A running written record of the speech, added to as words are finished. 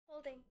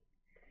holding.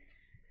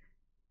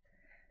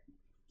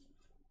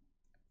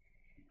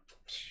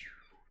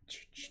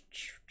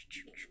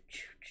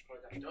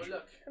 Don't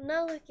look. I'm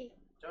not looking.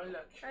 Don't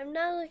look. I'm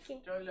not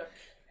looking. Don't look.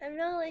 I'm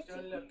not looking.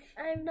 Don't look.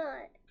 I'm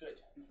not. Good.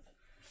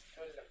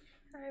 Don't look.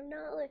 I'm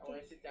not I looking.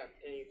 want to sit down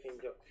and you can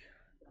look.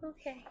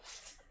 Okay.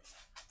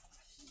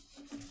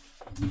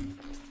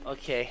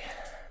 Okay.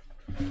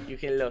 You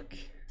can look.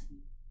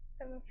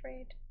 I'm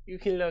afraid. You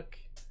can look.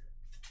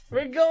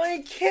 We're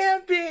going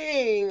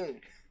camping!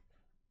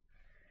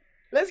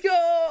 Let's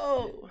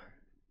go!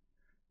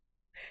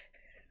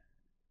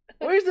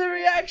 Where's the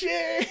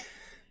reaction?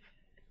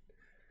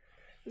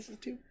 This is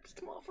too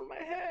small for my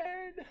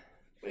head.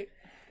 Wait.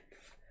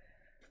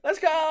 Let's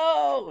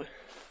go!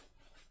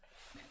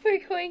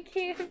 We're going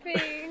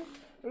camping.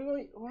 We're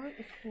going. What?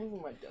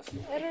 Moving my desk.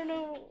 I don't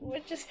know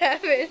what just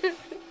happened.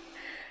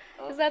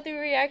 Is that the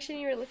reaction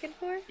you were looking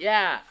for?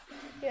 Yeah.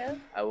 Yeah.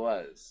 I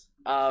was.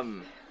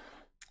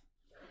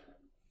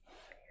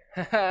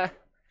 Hey.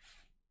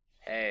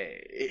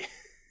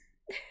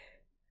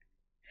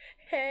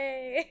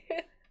 Hey.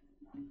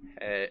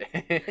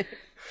 Hey.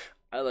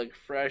 I look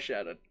fresh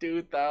out of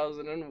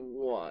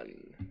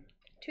 2001.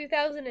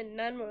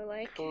 2009 more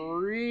like.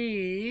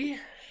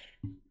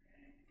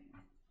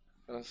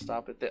 Let's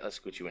stop it there. Let's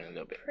scoot you in a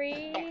little bit.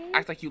 Pre.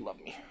 Act like you love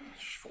me.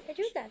 I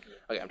do that.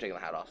 Okay, I'm taking the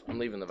hat off. I'm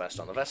leaving the vest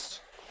on the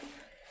vest.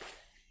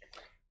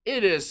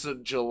 It is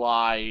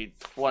July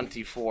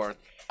 24th.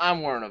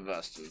 I'm wearing a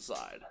vest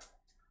inside.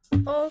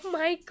 Oh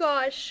my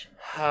gosh.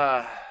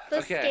 The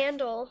Okay.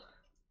 scandal.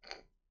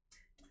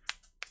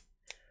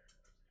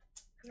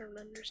 I don't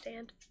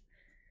understand.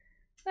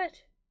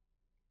 What?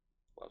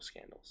 Love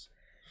scandals.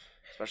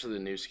 Especially the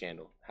new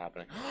scandal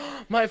happening.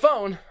 My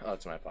phone! Oh,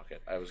 it's in my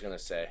pocket. I was going to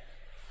say.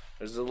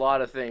 There's a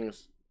lot of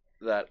things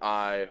that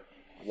I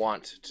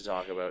want to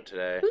talk about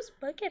today. Whose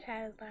bucket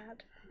hat is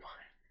that?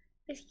 Mine.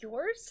 It's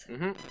yours?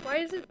 Mm-hmm. Why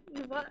is it...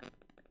 What?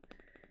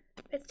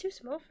 It's too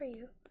small for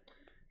you.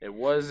 It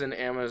was an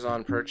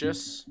Amazon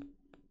purchase.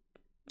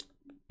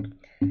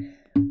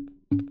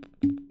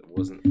 It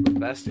wasn't the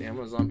best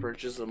Amazon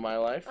purchase of my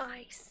life.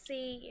 I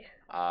see.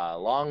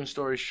 Long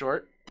story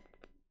short,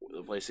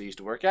 the place I used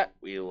to work at,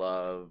 we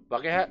love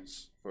bucket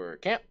hats for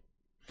camp.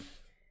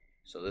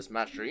 So this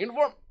matched our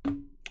uniform.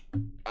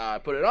 I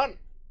put it on,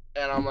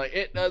 and I'm like,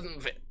 it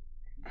doesn't fit.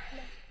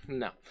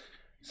 No.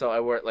 So I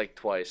wore it like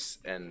twice,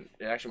 and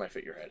it actually might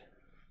fit your head.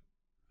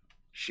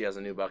 She has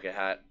a new bucket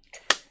hat.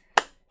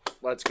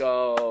 Let's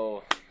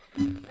go.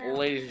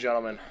 Ladies and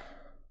gentlemen,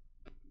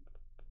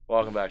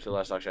 welcome back to the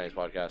Let's Talk Chinese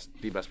podcast,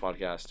 the best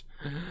podcast.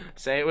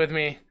 Say it with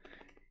me.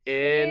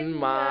 In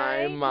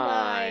my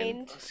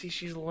mind. Oh, see,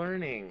 she's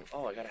learning.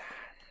 Oh, I got a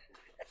hat.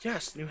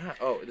 Yes, new hat.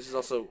 Oh, this is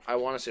also, I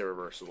want to say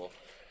reversible,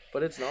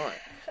 but it's not.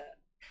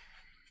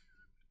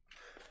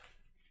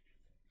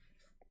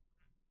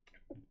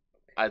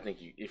 I think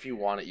if you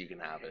want it, you can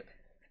have it.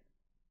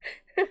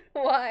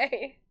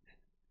 Why?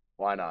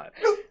 Why not?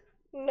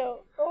 No.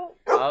 Oh.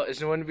 Well,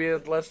 it wouldn't be a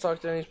Let's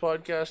Talk Chinese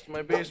podcast in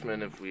my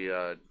basement if we,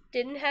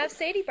 Didn't have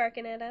Sadie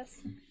barking at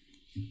us.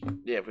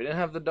 yeah, if we didn't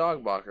have the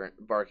dog barking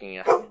Bockering?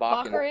 at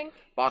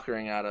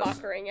us.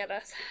 Bockering at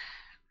us.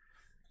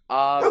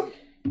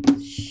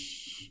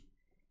 Shh.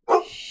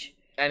 Shh.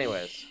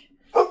 Anyways.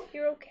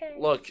 You're okay.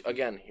 Look,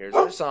 again, here's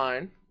our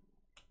sign.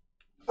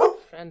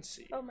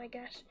 Fancy. Oh my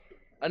gosh.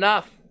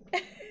 Enough!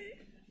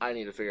 I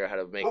need to figure out how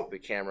to make the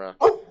camera,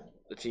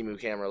 the Temu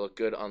camera, look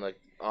good on the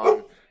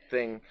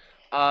thing.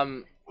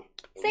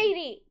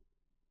 Sadie!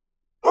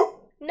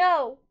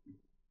 No.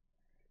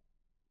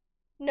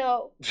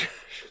 No.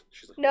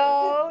 She's like,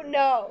 No,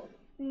 no,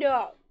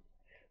 no.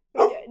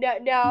 No,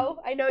 no.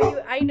 I know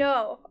you. I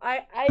know.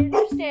 I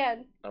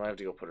understand. I might have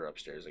to go put her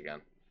upstairs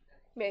again.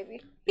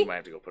 Maybe. You might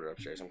have to go put her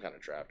upstairs. I'm kind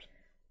of trapped.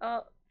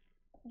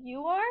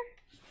 You are?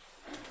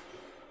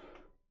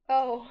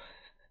 Oh.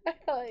 I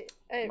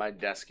thought My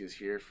desk is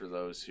here for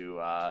those who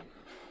are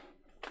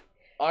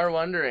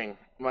wondering.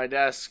 My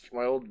desk,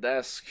 my old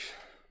desk.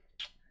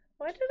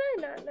 Why did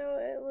I not know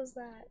it was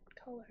that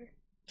color?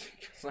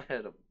 Because I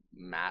had a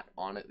mat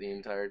on it the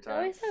entire I time.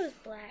 always thought it was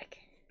black.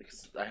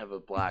 Because I have a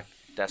black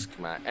desk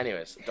mat.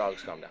 Anyways,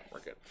 dogs, calm down.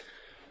 We're good.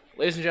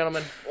 Ladies and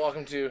gentlemen,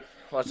 welcome to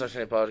Let's Talk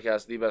Chinese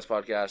podcast, the best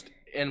podcast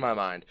in my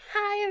mind.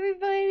 Hi,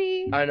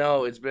 everybody. I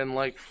know, it's been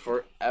like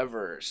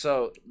forever.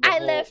 So,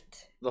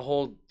 left. The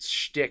whole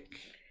shtick,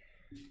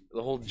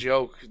 the whole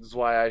joke is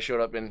why I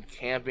showed up in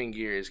camping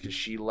gear is because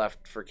she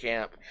left for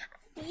camp.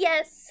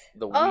 Yes.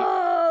 The week,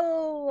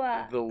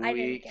 I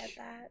week didn't get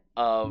that.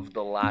 of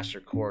the last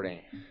recording.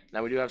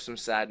 Now, we do have some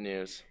sad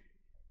news.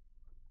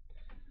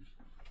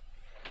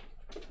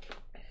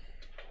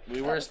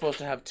 We were supposed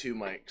to have two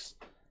mics.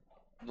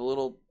 The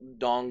little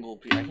dongle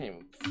piece. I can't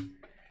even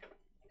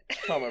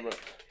tell my brother.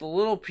 The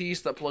little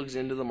piece that plugs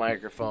into the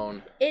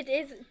microphone. It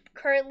is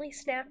currently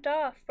snapped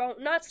off. Well,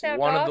 not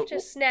snapped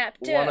just snapped.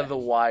 One of the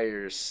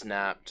wires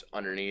snapped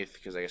underneath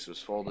because I guess it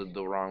was folded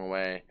the wrong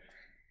way.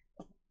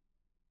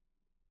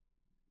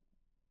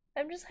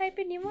 I'm just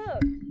hyping you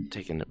up.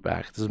 Taking it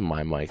back. This is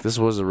my mic. This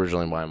was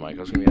originally my mic. I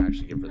was going to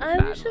actually give her the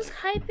bad I was just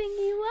mic. hyping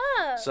you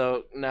up.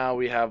 So now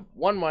we have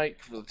one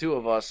mic for the two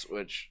of us,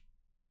 which,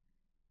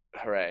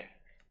 hooray.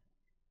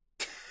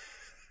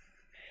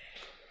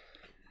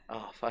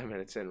 Oh, 5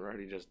 minutes in, we're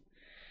already just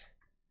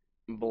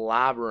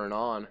blabbering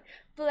on.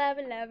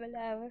 Blabber, blabber,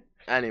 blabber.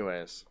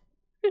 Anyways.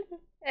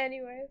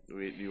 Anyways.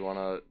 You want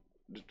to...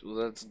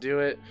 Let's do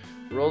it.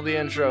 Roll the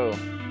intro.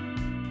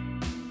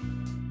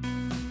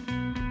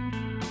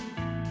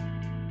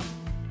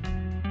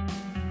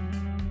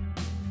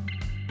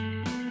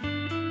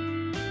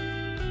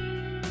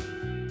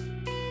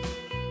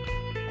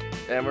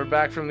 And we're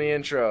back from the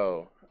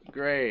intro.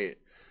 Great.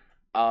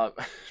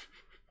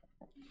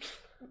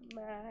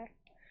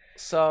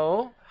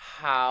 So,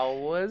 how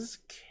was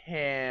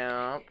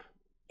camp?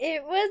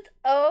 It was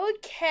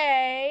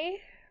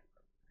okay.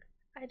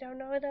 I don't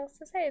know what else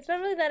to say. It's not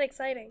really that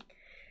exciting.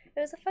 It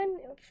was a fun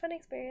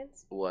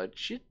experience.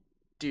 What'd you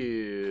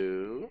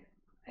do?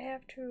 I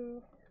have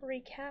to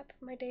recap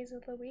my days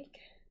of the week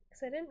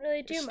because I didn't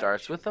really do much. It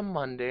starts with a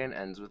Monday and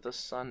ends with a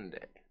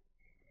Sunday.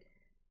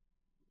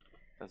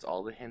 That's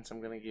all the hints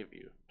I'm going to give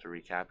you to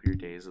recap your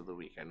days of the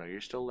week. I know you're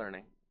still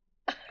learning.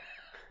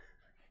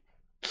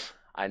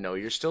 I know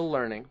you're still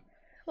learning.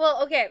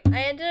 Well, okay.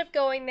 I ended up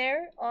going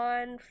there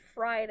on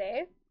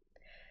Friday.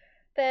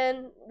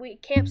 Then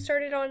camp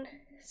started on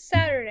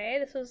Saturday.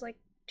 This was like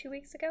 2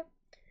 weeks ago,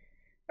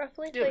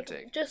 roughly. Give or like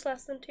take. just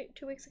less than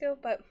two weeks ago.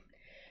 But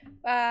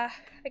I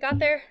got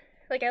there.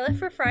 Like I left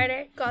for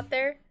Friday. Got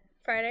there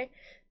Friday.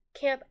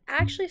 Camp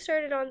actually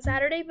started on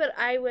Saturday, but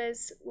I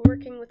was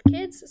working with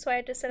kids, so I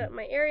had to set up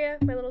my area,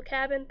 my little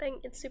cabin thing.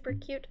 It's super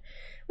cute.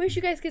 Wish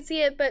you guys could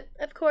see it, but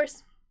of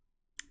course,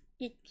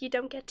 you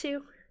don't get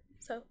to.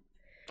 So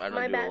I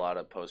don't do a lot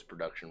of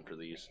post-production for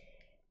these.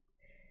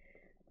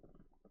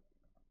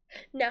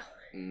 No.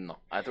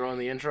 I throw in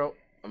the intro.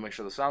 I make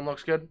sure the sound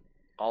looks good.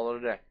 All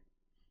of the day.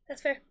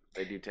 That's fair.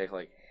 They do take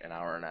like an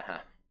hour and a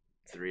half.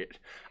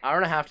 Hour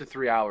and a half to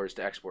 3 hours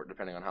to export,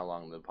 depending on how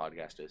long the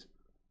podcast is.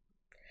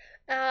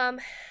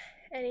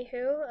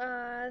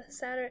 Anywho,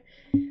 Saturday,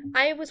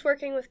 I was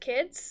working with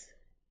kids,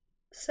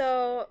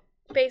 so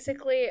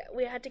basically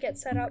we had to get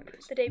set up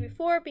the day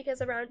before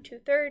because around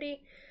 2:30,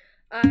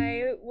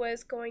 I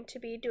was going to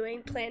be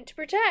doing Plan to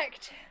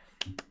Protect.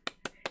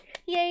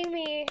 Yay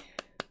me!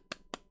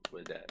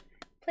 What is that?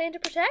 Plan to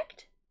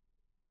Protect?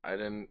 I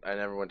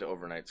never went to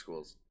overnight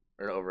schools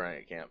or to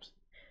overnight camps.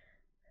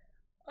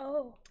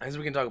 Oh. I guess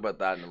we can talk about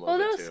that in a little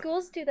bit no, too.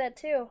 schools do that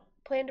too.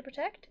 Plan to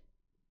Protect?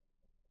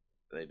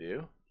 They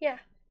do? Yeah.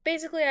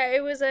 Basically,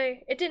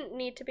 it didn't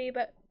need to be,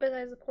 but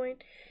besides the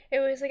point, it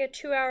was like a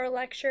 2-hour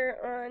lecture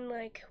on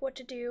like what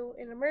to do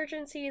in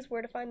emergencies,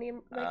 where to find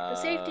the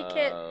safety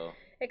kit,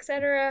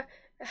 etc.,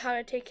 how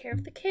to take care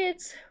of the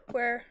kids,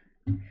 where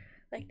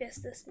like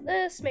this, and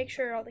this, make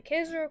sure all the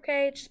kids are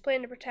okay, just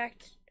Plan to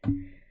Protect,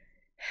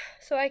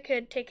 so I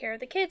could take care of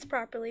the kids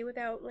properly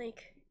without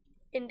like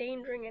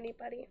endangering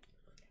anybody.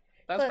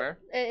 That's fair.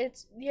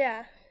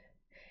 Yeah.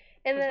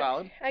 And That's then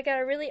valid. I got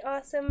a really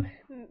awesome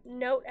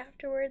note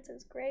afterwards. It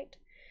was great.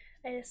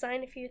 I had to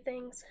sign a few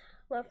things.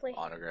 Lovely.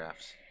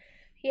 Autographs.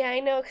 Yeah, I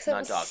know, because it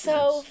was documents.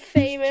 so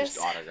famous.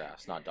 Just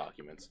autographs, not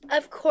documents.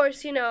 Of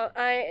course, being on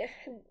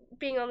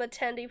the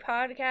Tendie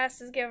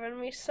podcast has given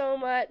me so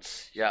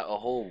much. Yeah, a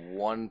whole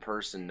one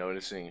person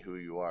noticing who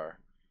you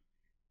are.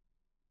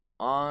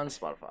 On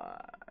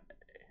Spotify.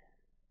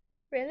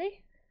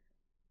 Really?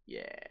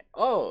 Yeah.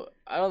 Oh,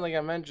 I don't think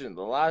I mentioned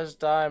the last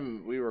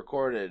time we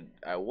recorded,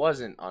 I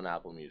wasn't on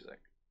Apple Music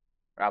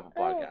or Apple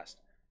Podcast.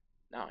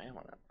 Now I am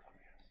on Apple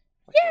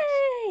Podcast. What's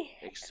Yay!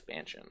 this?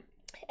 Expansion.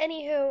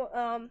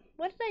 Anywho,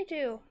 what did I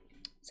do?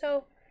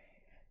 So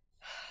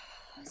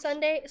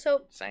Sunday.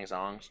 So sang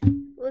songs.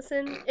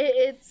 Listen,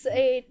 it's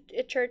a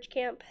church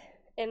camp,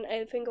 and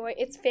I've been going.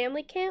 It's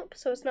family camp,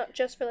 so it's not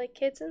just for like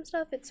kids and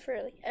stuff. It's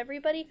for like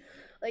everybody.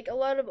 Like a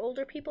lot of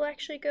older people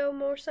actually go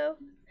more so.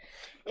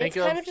 It's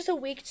kind of just a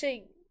week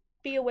to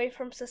be away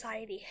from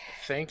society.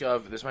 Think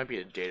of, this might be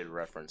a dated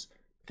reference.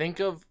 Think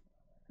of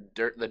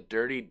the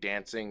Dirty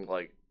Dancing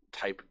like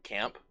type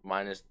camp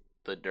minus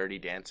the Dirty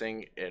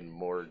Dancing and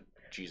more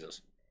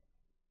Jesus.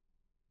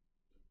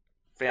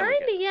 Family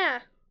camp. Yeah.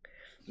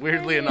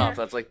 Weirdly enough,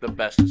 that's like the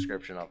best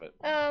description of it.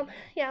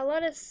 Yeah, a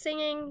lot of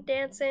singing,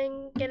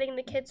 dancing, getting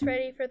the kids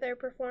ready for their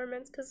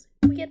performance because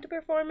we get to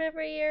perform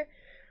every year.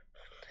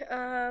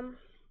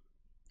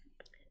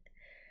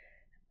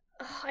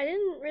 I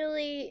didn't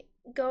really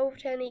go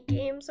to any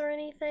games or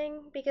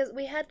anything because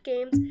we had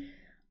games.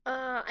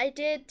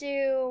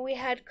 We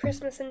had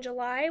Christmas in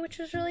July, which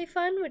was really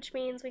fun, which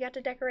means we got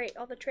to decorate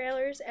all the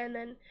trailers, and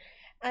then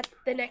at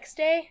the next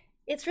day,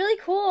 it's really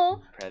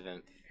cool.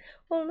 Present.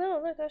 Well,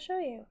 no, look, I'll show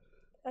you.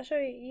 I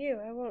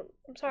won't.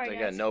 I'm sorry, guys.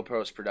 Again, no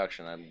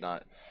post-production. I'm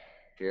not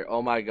here.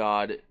 Oh my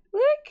god.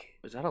 Look.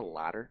 Is that a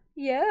ladder?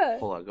 Yeah.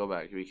 Hold on, go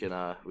back. We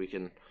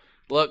can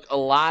look, a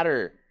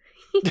ladder.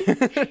 But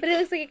it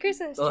looks like a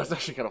Christmas tree. Oh, that's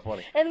actually kind of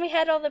funny. And we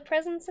had all the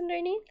presents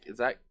underneath. Is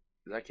that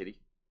Kitty?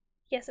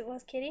 Yes, it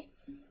was Kitty.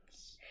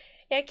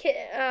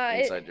 Yeah,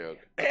 Inside joke.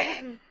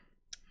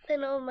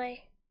 and all my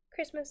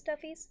Christmas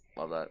stuffies.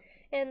 Love that.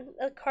 And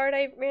a card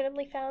I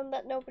randomly found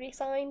that nobody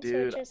signed,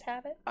 Dude, so just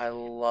have it. I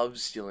love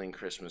stealing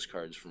Christmas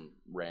cards from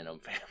random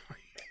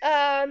family.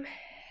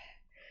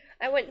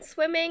 I went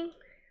swimming.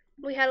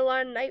 We had a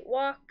lot of night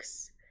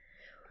walks.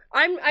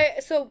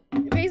 So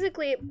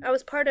basically I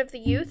was part of the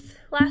youth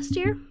last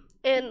year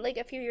and like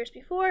a few years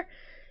before,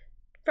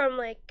 from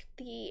like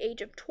the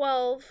age of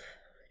 12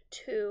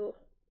 to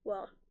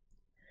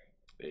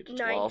age of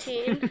 12.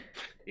 19.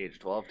 The age of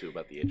 12 to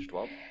about the age of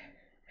 12.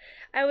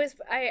 I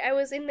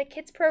was in the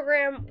kids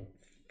program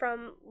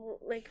from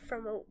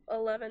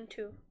 11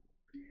 to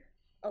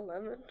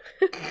 11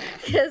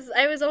 because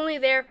I was only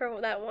there for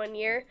that 1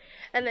 year,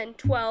 and then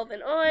 12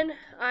 and on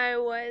I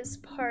was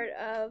part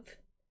of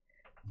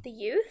the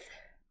youth,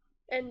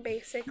 and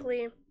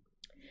basically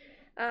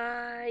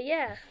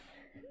yeah,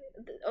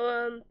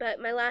 but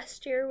my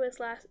last year was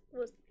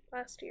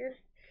last year,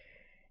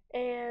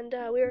 and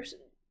I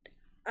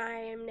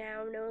am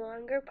now no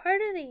longer part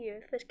of the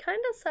youth, which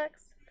kind of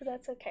sucks, but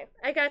that's okay.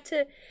 I got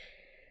to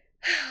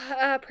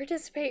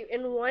participate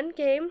in one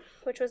game,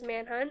 which was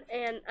Manhunt,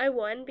 and I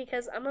won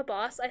because I'm a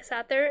boss. I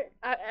sat there,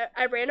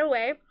 I ran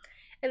away,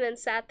 and then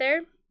sat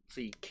there.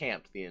 So you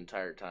camped the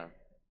entire time?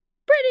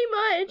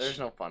 Pretty much. There's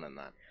no fun in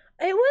that.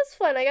 It was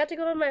fun. I got to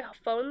go on my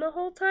phone the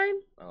whole time.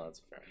 Oh,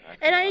 that's fair.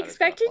 And I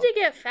expected to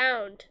get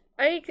found.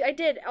 I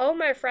did. All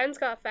my friends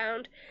got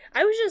found.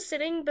 I was just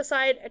sitting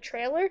beside a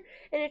trailer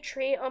in a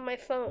tree on my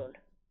phone.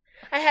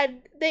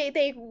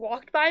 They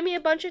walked by me a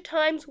bunch of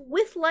times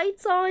with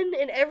lights on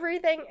and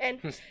everything, and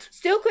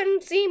still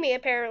couldn't see me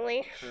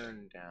apparently.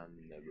 Turn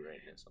down the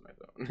brightness on my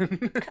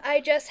phone.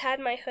 I just had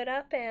my hood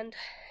up and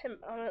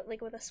on it,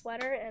 like with a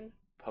sweater and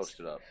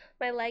posted up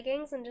my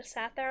leggings, and just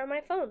sat there on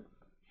my phone.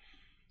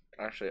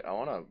 Actually, I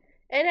want to...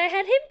 And I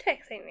had him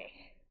texting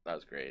me. That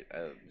was great.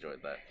 I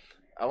enjoyed that.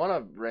 I want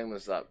to bring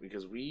this up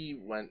because we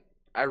went...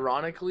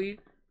 Ironically,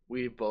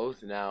 we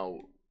both now...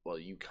 Well,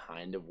 you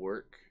kind of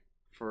work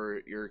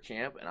for your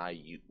camp, and I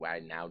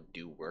now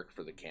do work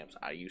for the camps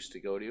I used to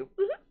go to.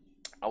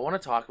 Mm-hmm. I want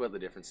to talk about the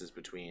differences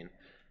between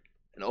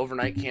an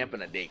overnight camp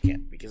and a day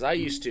camp, because I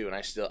used to, and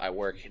I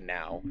work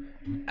now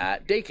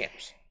at day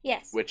camps.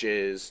 Yes. Which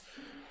is...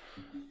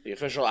 The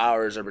official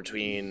hours are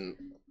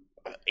between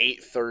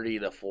 8:30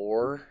 to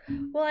 4,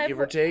 give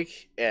or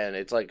take, and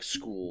it's like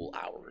school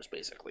hours,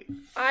 basically.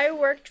 I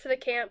worked for the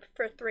camp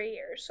for 3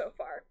 years so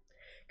far,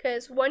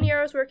 because 1 year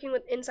I was working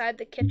with inside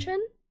the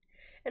kitchen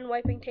and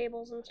wiping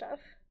tables and stuff.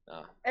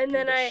 And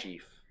then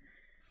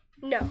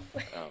No.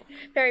 Oh.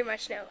 Very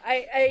much no.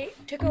 I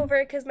took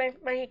over because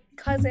my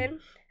cousin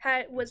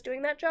was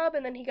doing that job,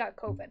 and then he got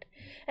COVID,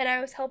 and I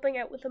was helping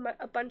out with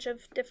a bunch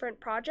of different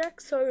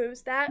projects. So it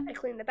was that I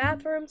cleaned the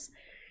bathrooms,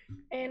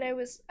 and I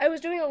was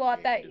doing a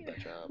lot that year.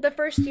 The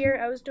first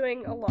year I was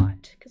doing a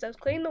lot because I was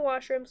cleaning the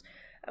washrooms,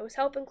 I was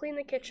helping clean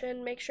the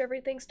kitchen, make sure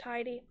everything's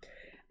tidy,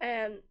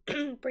 and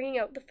bringing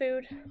out the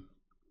food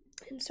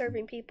and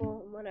serving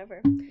people and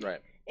whatever.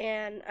 Right.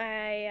 And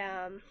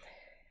I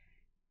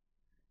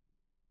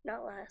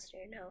not last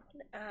year, no.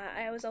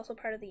 I was also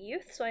part of the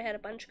youth, so I had a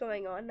bunch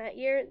going on that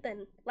year.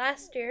 Then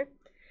last year,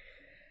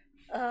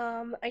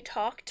 I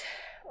talked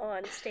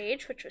on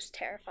stage, which was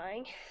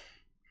terrifying.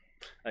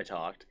 I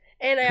talked.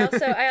 And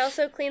I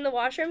also cleaned the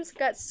washrooms.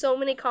 Got so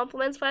many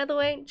compliments, by the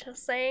way.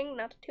 Just saying,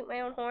 not to toot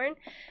my own horn.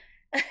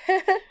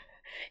 It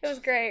was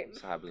great.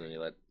 So what happens when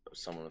you let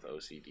someone with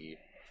OCD?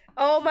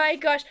 Oh my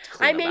gosh!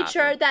 I made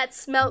sure that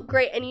smelled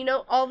great, and you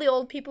know, all the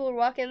old people were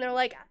walking. They're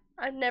like,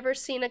 "I've never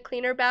seen a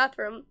cleaner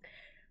bathroom."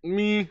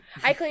 Me.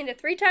 I cleaned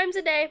it 3 times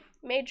a day.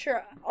 Made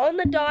sure on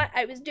the dot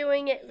I was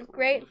doing it. It was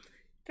great.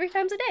 3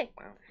 times a day.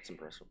 Wow, that's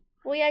impressive.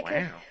 Well, yeah,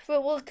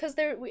 because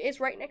it's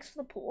right next to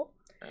the pool,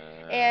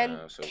 and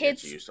so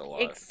kids used a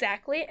lot.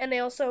 Exactly, and they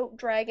also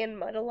drag in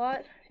mud a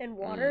lot and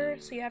water,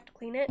 so you have to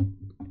clean it.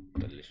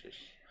 Delicious.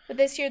 But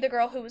this year, the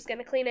girl who was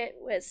gonna clean it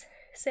was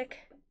sick.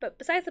 But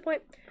besides the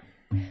point,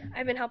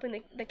 I've been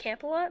helping the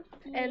camp a lot,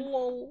 and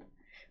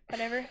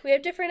whatever. We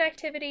have different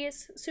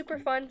activities. Super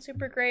fun,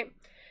 super great.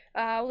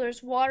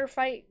 There's water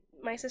fight.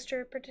 My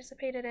sister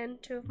participated in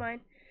 2 of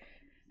mine.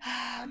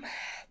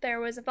 There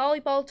was a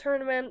volleyball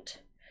tournament.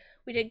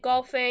 We did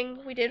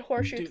golfing. We did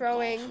horseshoe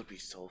throwing. Golf would be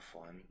so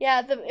fun.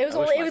 Yeah, it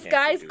was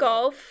guys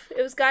golf.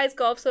 It was guys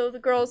golf, so the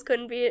girls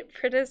couldn't be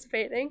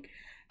participating.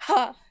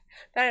 Ha!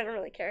 But I don't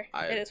really care.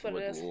 It is what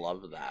it is. I would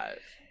love that.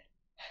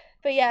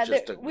 But yeah,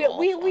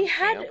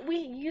 we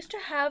used to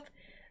have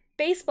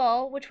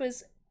baseball, which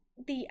was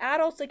the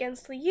adults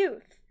against the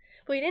youth.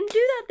 We didn't do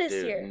that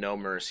this year. No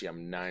mercy.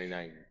 I'm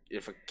 99.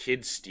 If a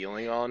kid's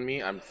stealing on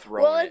me, I'm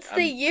throwing it. Well, it's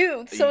the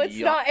youth, so it's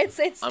not. It's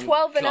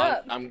 12 and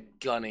up. I'm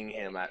gunning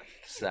him at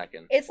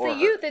second. It's the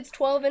youth. It's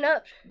 12 and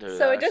up,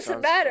 so it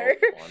doesn't matter.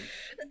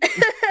 So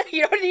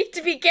you don't need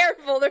to be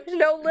careful. There's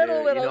no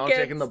little kids. I'm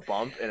taking the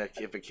bump, and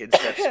if a kid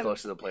steps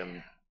close to the plate,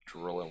 I'm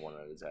drilling one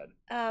at his head.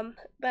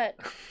 But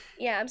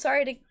yeah, I'm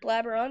sorry to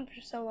blabber on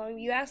for so long.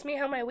 You asked me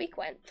how my week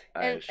went,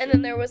 and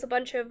then there was a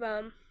bunch of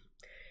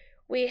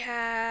we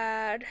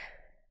had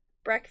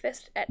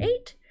breakfast at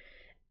 8,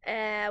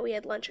 We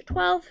had lunch at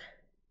 12,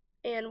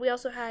 and we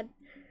also had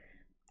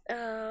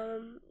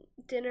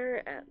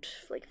dinner at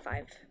like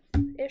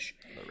 5-ish.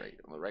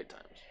 On the right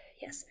times.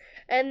 Yes.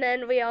 And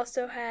then we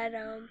also had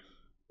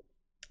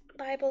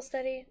Bible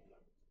study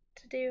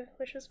to do,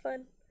 which was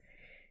fun.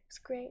 It was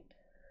great.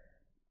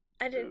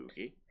 I didn't.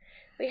 Spooky.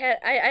 We had.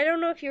 I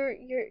don't know if you're.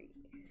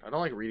 I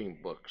don't like reading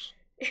books.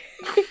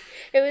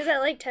 It was at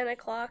like 10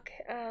 o'clock.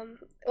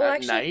 Well,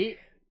 At night?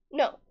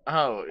 No.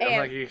 Oh, I'm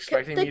like, you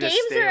expecting me to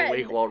stay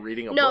awake while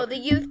reading a book? No, the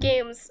youth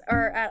games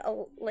are at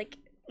like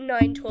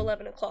 9 to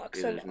 11 o'clock.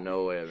 Yeah, so there's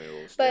no way they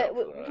will stay up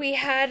for that. But we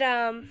had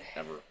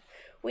Ever.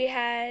 We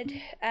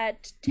had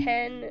at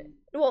 10.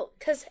 Well,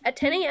 because at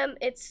 10 a.m.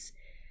 it's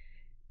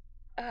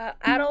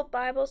adult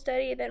Bible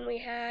study. Then we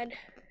had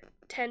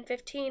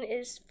 10:15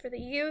 is for the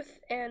youth,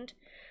 and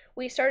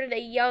we started a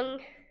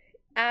young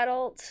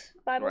adult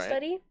Bible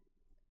study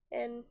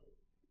and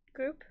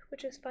group,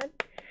 which is fun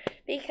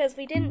because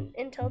we didn't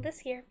until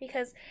this year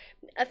because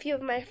a few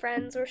of my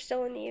friends were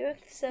still in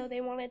youth, so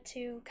they wanted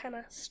to kind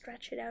of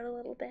stretch it out a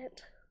little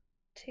bit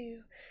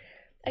to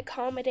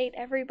accommodate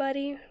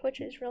everybody, which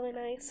is really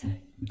nice.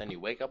 Then you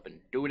wake up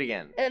and do it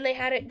again. And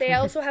they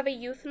also have a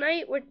youth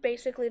night where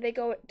basically they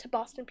go to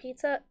Boston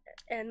Pizza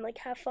and like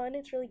have fun.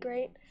 It's really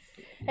great.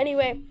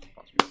 Anyway,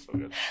 so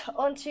good.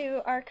 On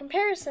to our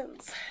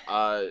comparisons.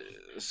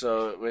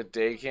 So with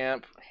day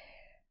camp,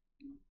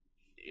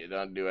 you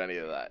don't do any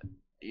of that.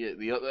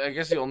 I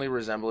guess the only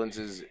resemblance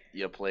is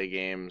you play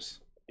games,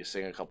 you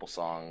sing a couple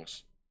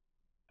songs,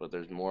 but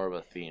there's more of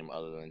a theme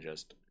other than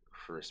just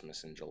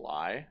Christmas in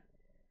July.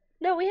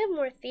 No, we have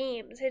more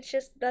themes. It's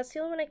just that's the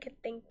only one I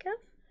could think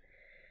of.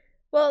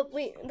 Well,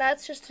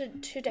 that's just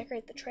to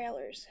decorate the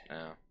trailers.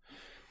 Yeah.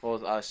 Well,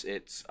 with us,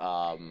 it's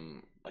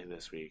like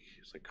this week,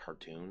 it's like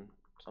cartoon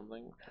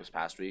something. This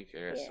past week,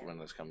 I guess, when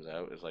this comes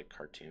out, it's like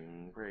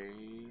cartoon grade.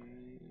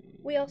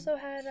 We also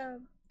had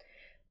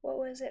what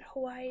was it,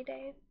 Hawaii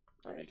Day?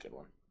 That'd be a good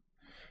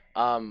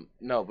one.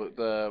 No, but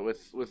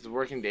with the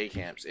working day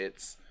camps,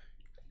 it's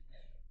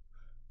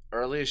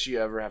earliest you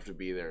ever have to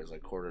be there is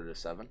like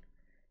 6:45.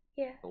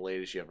 Yeah. The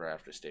latest you ever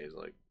have to stay is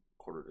like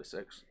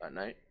 5:45 at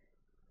night.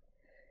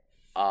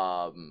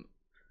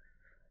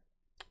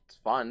 It's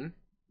fun,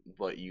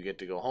 but you get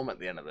to go home at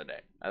the end of the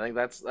day. I think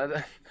that's the only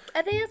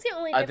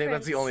difference. I think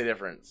that's the only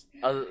difference.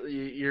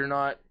 You're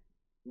not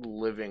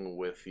living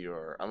with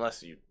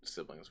unless you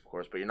siblings, of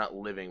course, but you're not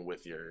living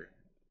with your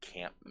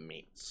camp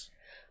mates.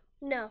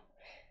 No.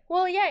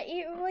 Well, yeah,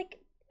 like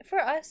for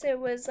us it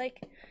was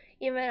like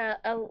even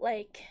at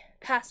like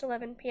past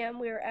 11 p.m.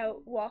 we were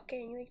out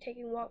walking, like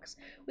taking walks.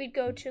 We'd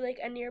go to like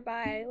a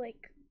nearby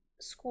like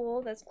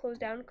school that's closed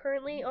down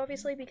currently,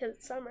 obviously because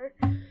it's summer,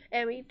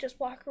 and we'd just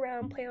walk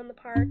around, play on the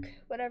park,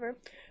 whatever.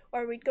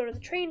 Or we'd go to the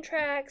train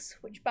tracks,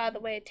 which by the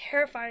way, a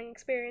terrifying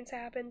experience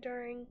happened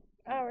during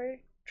our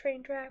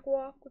train track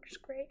walk, which is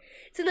great.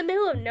 It's in the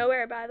middle of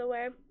nowhere, by the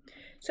way.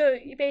 So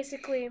you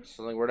basically, if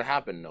something were to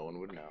happen, no one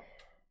would know.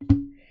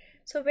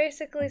 So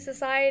basically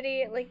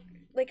society like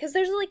because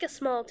there's like a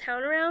small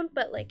town around,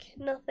 but like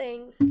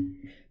nothing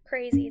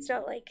crazy. It's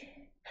not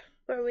like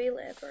where we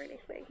live or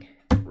anything.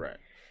 Right.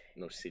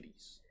 No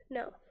cities.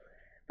 No.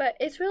 But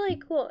it's really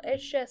cool.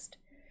 It's just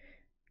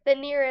the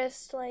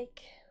nearest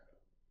like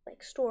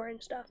store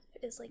and stuff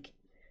is like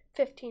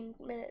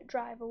 15-minute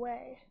drive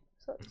away.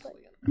 So it's like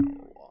an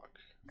hour walk.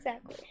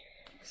 Exactly.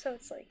 So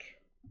it's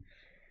like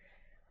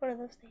one of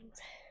those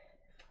things.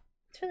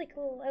 It's really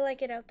cool. I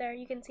like it out there.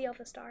 You can see all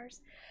the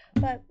stars.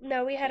 But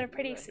no, we had a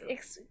pretty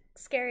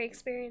scary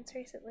experience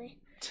recently.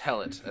 Tell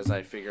it as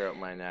I figure out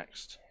my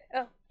next.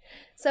 Oh.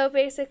 So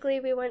basically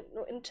we went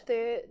into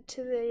the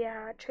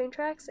train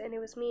tracks, and it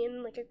was me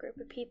and like a group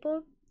of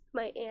people.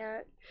 My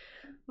aunt,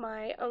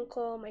 my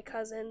uncle, my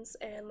cousins,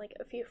 and like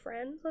a few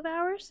friends of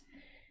ours,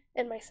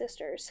 and my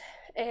sisters.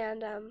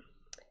 And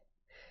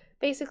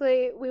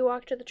basically, we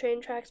walked to the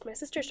train tracks. My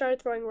sister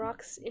started throwing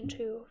rocks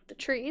into the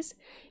trees,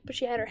 but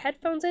she had her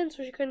headphones in,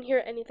 so she couldn't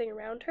hear anything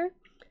around her.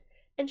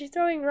 And she's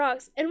throwing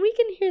rocks, and we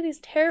can hear these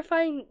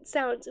terrifying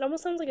sounds. It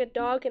almost sounds like a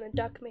dog and a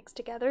duck mixed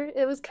together.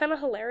 It was kind of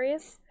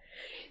hilarious.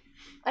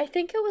 I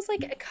think it was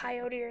like a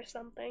coyote or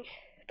something,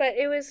 but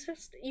it was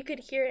just, you could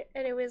hear it,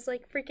 and it was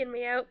like freaking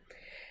me out.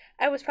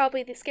 I was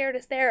probably the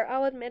scaredest there,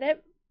 I'll admit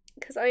it,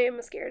 because I am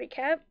a scaredy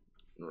cat.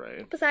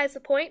 Right. Besides the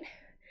point.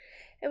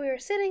 And we were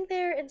sitting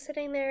there,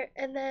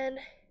 and then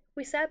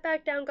we sat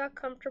back down, got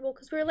comfortable,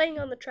 because we were laying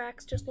on the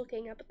tracks just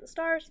looking up at the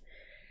stars.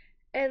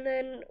 And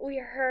then we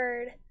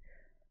heard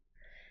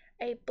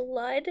a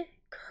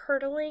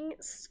blood-curdling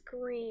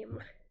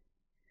scream.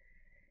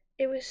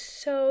 It was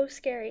so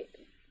scary.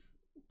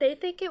 They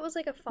think it was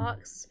like a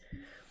fox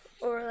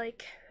or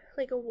like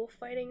a wolf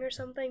fighting or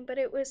something, but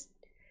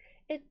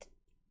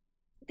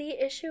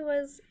the issue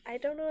was, I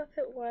don't know if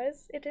it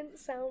was, it didn't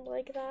sound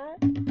like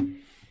that.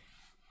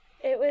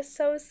 It was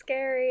so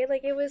scary.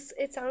 Like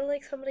it sounded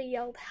like somebody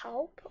yelled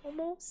help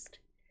almost.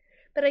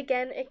 But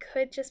again, it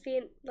could just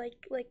be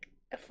like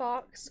a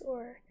fox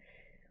or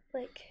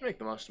like. Make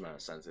the most amount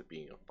of sense it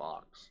being a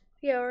fox.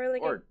 Yeah, or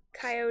like a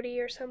coyote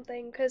or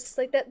something, because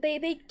like that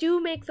they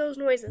do make those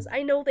noises.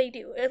 I know they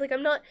do. Like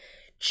I'm not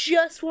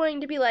just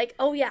wanting to be like,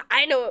 oh yeah,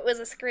 I know it was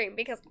a scream,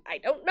 because I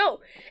don't know,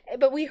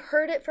 but we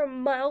heard it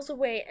from miles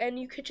away, and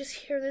you could just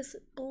hear this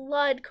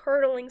blood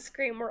curdling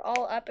scream. We're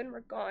all up and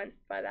we're gone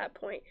by that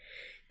point,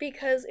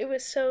 because it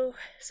was so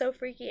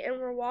freaky. And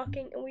we're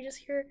walking and we just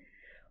hear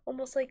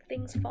almost like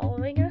things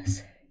following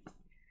us,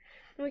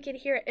 and we could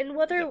hear it. And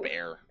whether the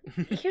bear.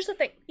 Here's the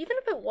thing, even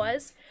if it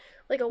was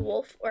like a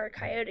wolf or a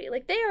coyote,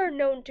 like they are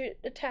known to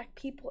attack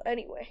people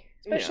anyway,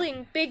 especially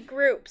in big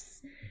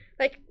groups.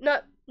 Like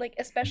not like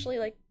especially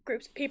like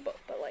groups of people,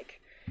 but like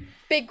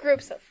big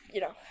groups of,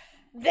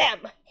 them.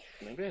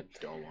 Maybe I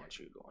don't want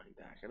you going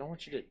back. I don't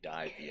want you to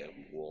die via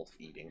wolf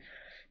eating.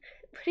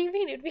 What do you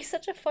mean? It'd be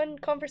such a fun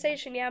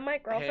conversation. Yeah, my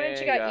girlfriend, hey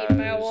she got guys, eaten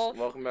by a wolf.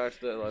 Welcome back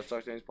to the Let's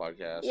Talk Things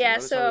podcast. Yeah,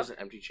 so there's an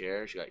empty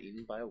chair. She got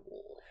eaten by a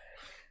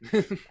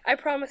wolf. I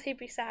promise he'd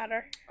be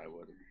sadder. I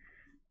wouldn't.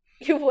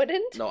 You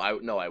wouldn't? No,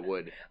 I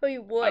would. Oh,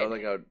 you would? I don't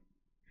think I would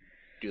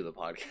do the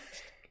podcast.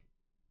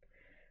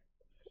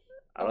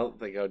 I don't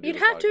think I would do You'd the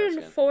have to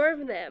again.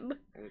 Inform them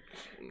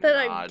that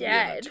I'm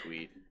dead.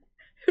 Tweet.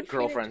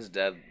 Girlfriend's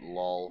dead,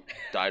 lol.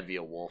 Died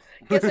via wolf.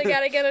 Guess I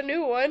gotta get a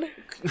new one.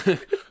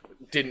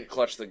 Didn't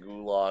clutch the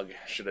gulag.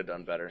 Should have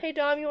done better. Hey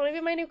Dom, you wanna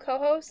be my new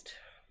co-host?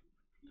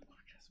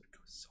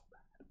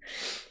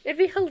 It'd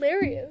be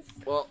hilarious.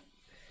 Well,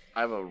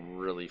 I have a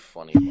really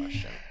funny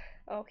question.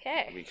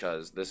 Okay.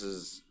 Because this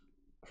is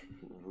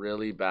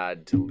really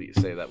bad to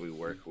say that we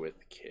work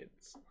with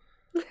kids.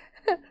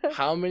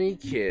 How many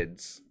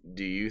kids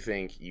do you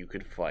think you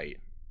could fight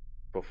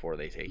before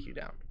they take you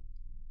down?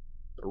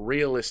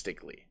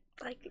 Realistically.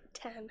 Like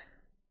 10.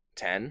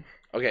 10?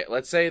 Okay,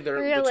 let's say they're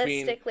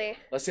realistically.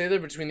 Let's say they're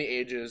between the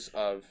ages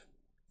of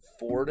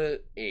 4 to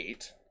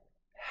 8.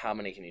 How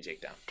many can you take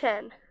down?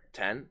 10.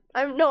 10?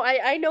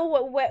 I know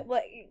what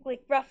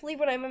like roughly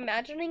when I'm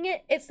imagining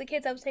it, it's the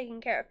kids I was taking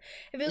care of.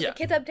 If it was the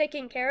kids I'm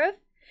taking care of,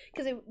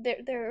 because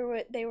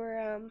they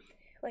were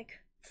like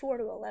 4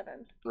 to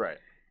 11. Right.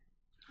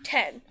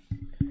 10.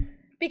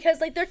 Because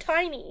like they're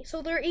tiny,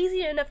 so they're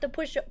easy enough to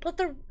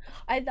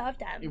I love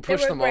them. You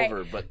push them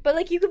over, but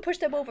like you can push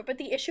them over. But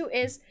the issue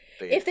is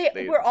if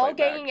they were all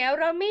ganging back.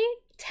 out on me,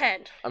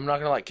 10. I'm not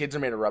gonna lie, kids are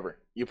made of rubber.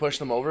 You push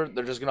them over,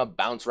 they're just gonna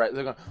bounce right.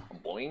 They're gonna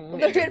boing.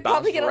 They're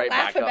probably gonna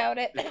laugh about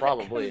it.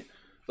 Probably.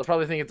 They'll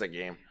probably think it's a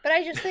game. But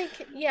I just think,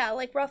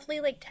 like roughly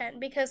like 10,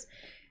 because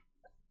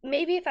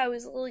maybe if I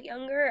was a little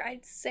younger,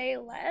 I'd say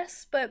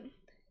less. But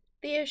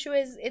the issue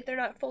is if they're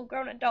not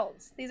full-grown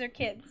adults, these are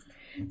kids.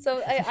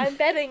 So I'm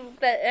betting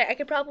that I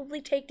could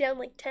probably take down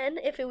like 10.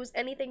 If it was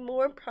anything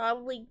more,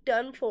 probably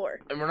done for.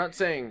 And we're not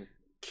saying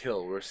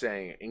kill. We're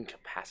saying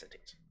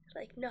incapacitate.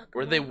 Like knock.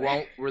 Where they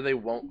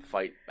won't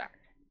fight back.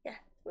 Yeah,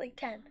 like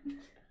 10.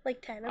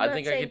 Like 10. I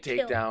think I could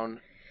take down.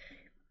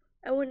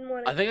 I wouldn't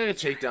want to. I think I could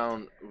take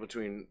down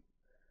between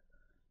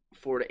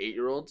 4 to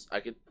 8-year-olds. I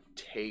could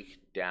take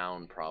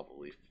down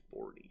probably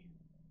 40.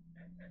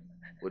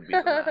 Would be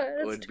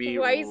That's would be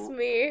twice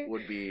me.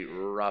 Would be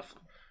rough.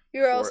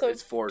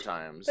 It's 4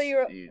 times. But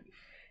you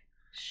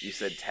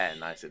said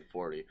 10. I said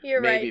 40. You're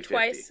maybe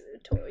right. 50.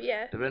 Twice.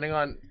 Yeah. Depending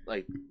on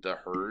like the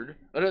herd.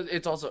 But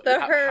it's also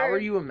herd. How are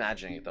you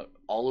imagining it though?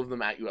 All of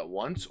them at you at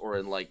once, or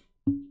in like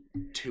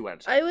 2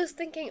 at a time? I was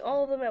thinking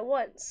all of them at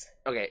once.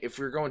 Okay, if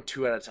we're going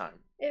 2 at a time.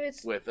 If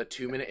it's with a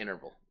 2-minute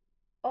interval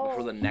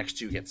before the next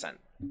 2 get sent.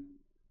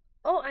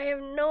 Oh, I have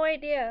no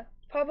idea.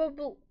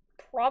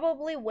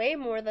 Probably way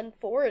more than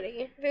 40.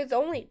 If it's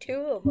only 2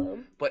 of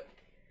them. But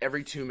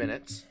every 2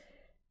 minutes,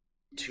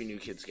 2 new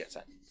kids get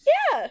sent.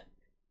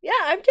 Yeah,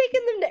 I'm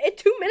taking them in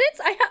 2 minutes.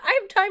 I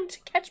have time to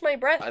catch my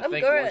breath. I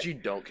think good. Once you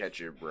don't catch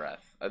your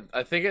breath,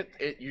 I think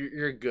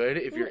you're good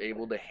if you're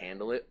able to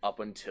handle it up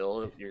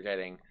until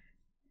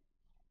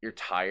you're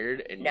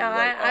tired and you're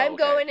like, I'm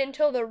going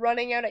until they're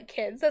running out of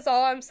kids. That's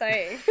all I'm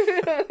saying.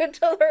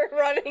 Until they're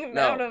running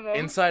out of them.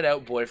 Inside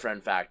Out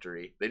Boyfriend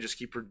Factory. They just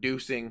keep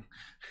producing.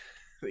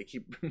 They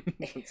keep.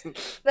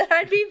 Then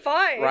I'd be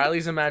fine.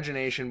 Riley's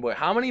imagination boy.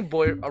 How many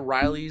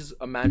Riley's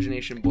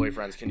imagination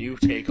boyfriends can you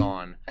take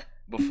on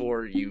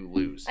before you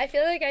lose? I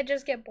feel like I'd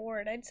just get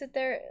bored. I'd sit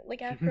there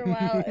like after a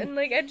while, and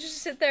like I'd just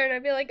sit there and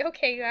I'd be like,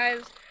 okay,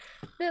 guys,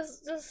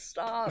 just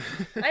stop.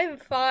 I'm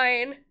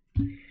fine.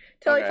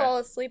 Till I fall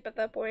asleep at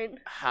that point.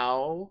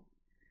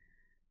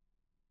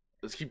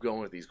 Let's keep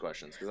going with these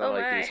questions because I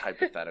like these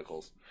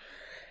hypotheticals.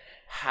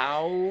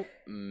 How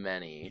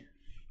many?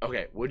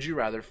 Okay, would you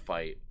rather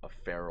fight a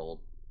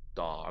feral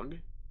dog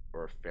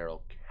or a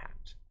feral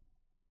cat?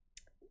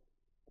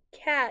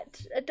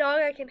 Cat. A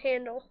dog I can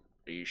handle.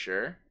 Are you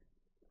sure?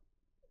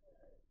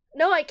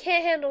 No, I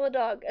can't handle a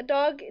dog. A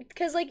dog,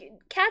 because like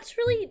cats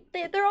really,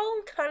 they're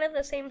all kind of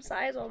the same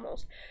size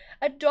almost.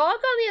 A dog,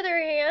 on the other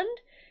hand,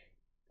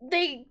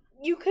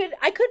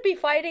 I could be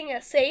fighting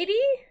a Sadie.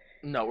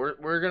 No,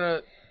 we're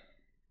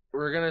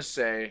gonna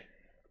say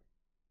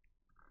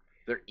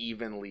they're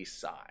evenly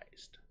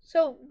sized.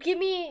 So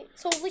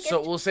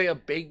we'll say a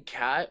big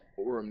cat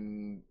or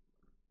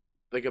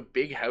like a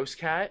big house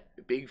cat,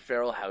 a big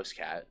feral house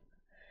cat.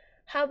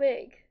 How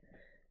big?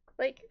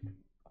 Like,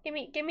 give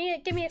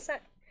me a sign.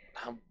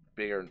 How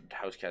big are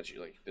house cats?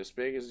 You like this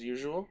big as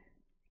usual?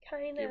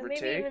 Kind Give of, or maybe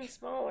take? even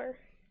smaller.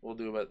 We'll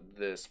do about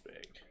this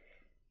big.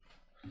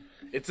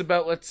 It's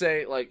about, let's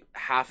say, like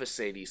half a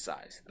Sadie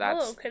size.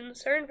 That's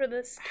Concerned for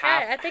this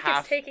half- cat. I think half-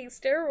 it's taking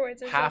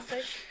steroids or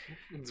something.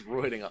 It's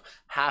roiding up.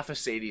 Half a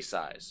Sadie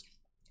size.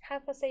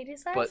 Half a Sadie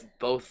size? But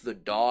both the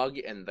dog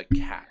and the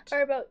cat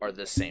are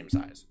the same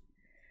size.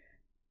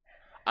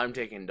 I'm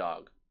taking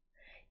dog.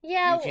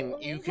 Yeah, You can.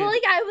 well,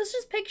 like, I was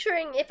just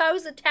picturing if I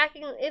was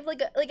attacking, if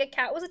like a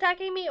cat was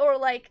attacking me, or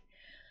like,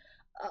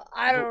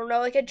 I don't know,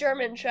 like a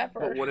German Shepherd.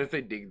 But what if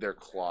they dig their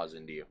claws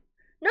into you?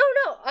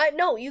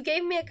 No, you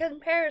gave me a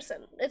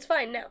comparison. It's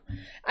fine now.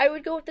 I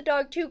would go with the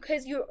dog too,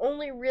 because you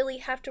only really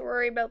have to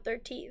worry about their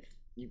teeth.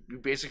 You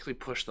basically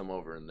push them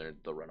over and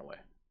they'll run away.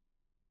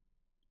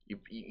 You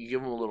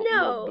give them a little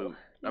boot.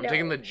 I'm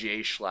taking the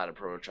Jay Schlatt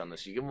approach on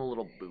this. You give them a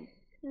little boot.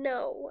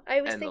 No,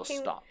 I was they'll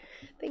stop.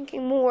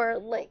 Thinking more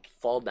like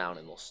fall down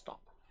and they'll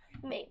stop.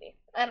 Maybe.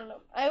 I don't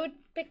know. I would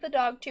pick the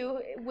dog too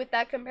with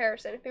that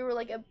comparison. If it were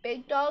like a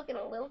big dog and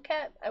a little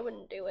cat, I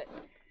wouldn't do it.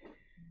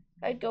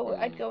 I'd go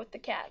with the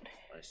cat.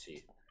 I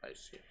see.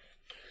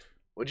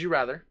 Would you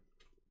rather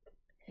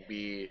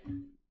be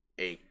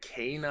a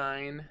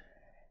canine,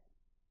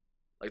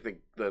 like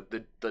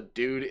the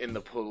dude in the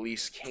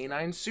police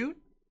canine suit?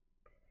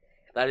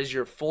 That is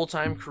your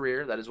full-time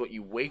career. That is what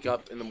you wake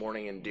up in the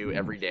morning and do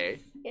every day.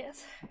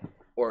 Yes.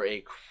 Or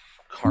a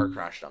car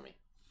crash dummy.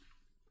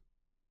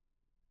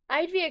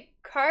 I'd be a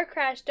car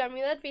crash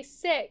dummy. That'd be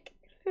sick.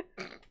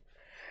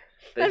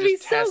 That'd be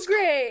so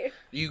great.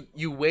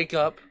 You wake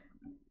up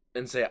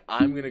and say,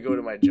 I'm going to go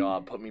to my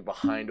job, put me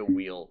behind a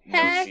wheel, no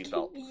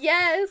seatbelt.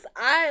 Yes,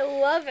 I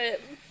love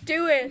it.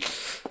 Do it.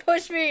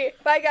 Push me.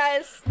 Bye,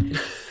 guys.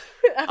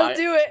 I'll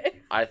do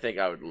it. I think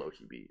I would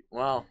low-key be.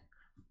 Well,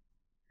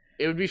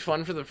 it would be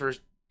fun for the first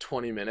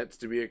 20 minutes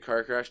to be a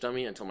car crash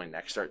dummy until my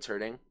neck starts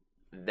hurting.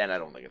 Then I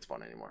don't think it's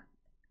fun anymore.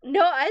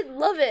 No, I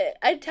love it.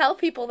 I'd tell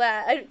people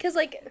that. Because,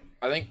 like...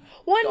 I think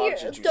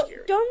dogs are too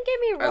scary. Don't get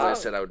me wrong. As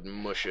I said, I would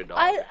mush a dog.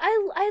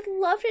 I'd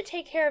love to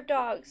take care of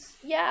dogs.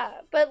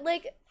 Yeah, but,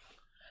 like...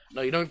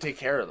 No, you don't take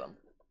care of them.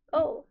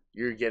 Oh.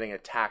 You're getting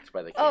attacked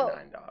by the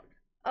canine dog.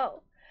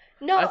 Oh.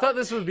 No. I thought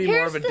this would be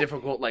more of a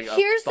difficult, like,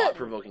 a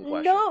thought-provoking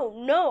question.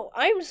 No.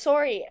 I'm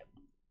sorry.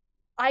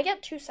 I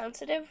get too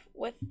sensitive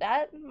with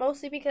that,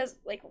 mostly because,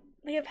 like,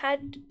 we have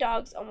had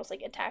dogs almost,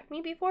 like, attack me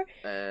before,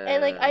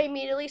 and, like, I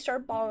immediately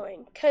start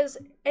bawling, because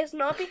it's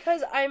not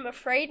because I'm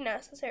afraid,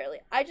 necessarily.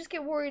 I just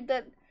get worried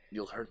that...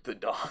 You'll hurt the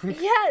dog.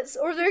 Yes,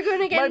 or they're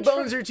going to get My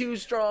bones are too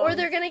strong. Or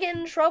they're going to get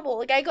in trouble.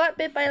 Like, I got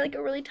bit by, like,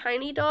 a really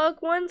tiny dog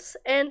once,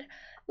 and...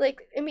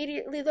 like,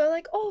 immediately they're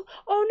like, oh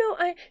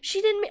no,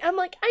 she didn't I'm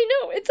like, I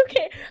know, it's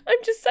okay, I'm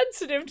just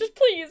sensitive, just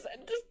please,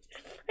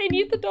 I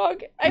need the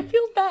dog. I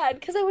feel bad,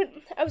 because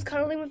I was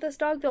cuddling with this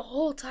dog the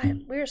whole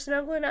time. We were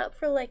snuggling up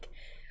for, like,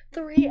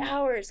 3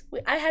 hours.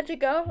 I had to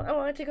go, I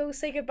wanted to go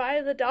say goodbye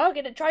to the dog,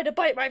 and it tried to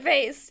bite my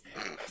face.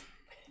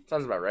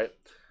 Sounds about right.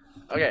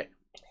 Okay.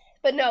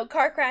 But no,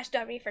 car crash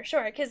dummy for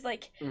sure, because,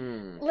 like,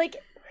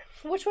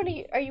 which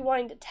one are you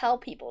wanting to tell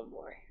people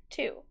more,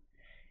 too?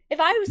 If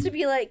I was to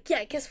be like,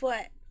 yeah, guess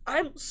what?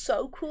 I'm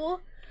so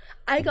cool.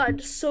 I got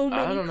into so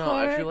many I don't know.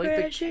 car I feel like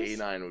crashes. the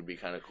canine would be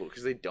kind of cool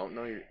because they don't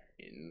know you're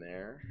in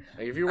there.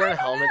 Like if you're wearing a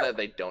helmet that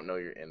they don't know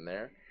you're in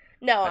there.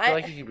 No, I feel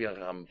like you could be like,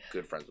 I'm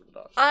good friends with the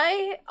dogs.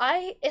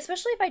 I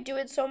especially if I do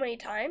it so many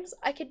times,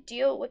 I could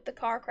deal with the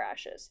car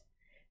crashes.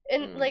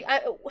 And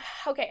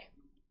okay,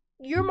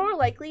 you're more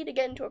likely to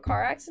get into a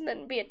car accident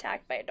than be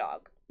attacked by a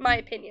dog. My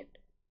opinion.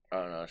 I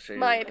don't know. Shane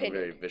My is opinion.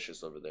 very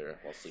vicious over there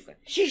while sleeping.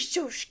 She's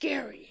so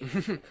scary.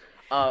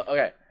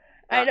 Okay.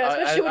 I know,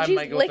 especially when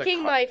she's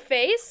licking my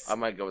face. I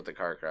might go with the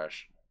car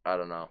crash. I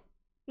don't know.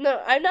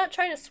 No, I'm not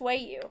trying to sway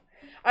you.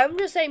 I'm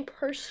just saying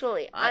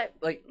personally. I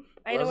know what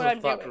I'm doing. That's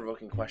a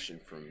thought-provoking question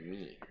from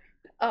me.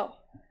 Oh.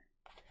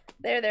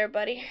 There,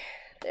 buddy.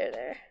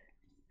 There.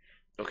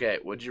 Okay,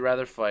 would you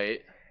rather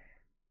fight...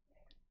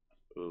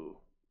 Ooh.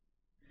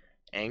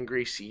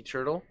 Angry sea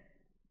turtle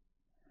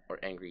or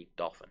angry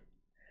dolphin?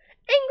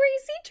 Angry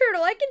sea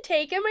turtle. I can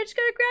take him. I just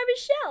gotta grab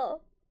his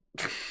shell.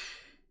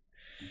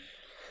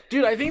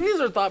 Dude, I think these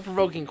are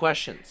thought-provoking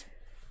questions.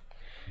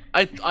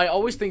 I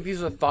always think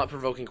these are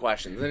thought-provoking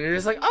questions, and you're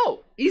just like,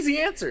 oh, easy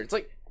answer. It's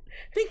like,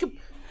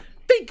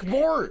 think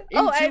more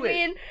into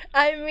it.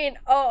 I mean,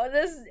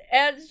 this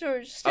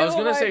answer is still I was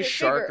gonna say to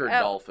shark or figure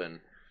out.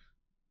 dolphin.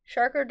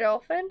 Shark or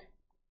dolphin?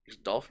 Because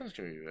dolphins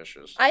can be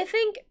vicious. I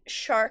think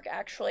shark,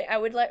 actually. I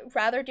would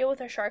rather deal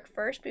with a shark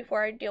first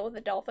before I deal with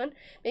a dolphin,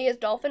 because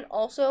dolphin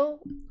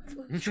also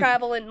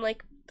travel in,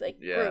 like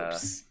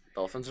groups.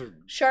 Dolphins are...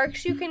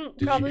 Sharks you can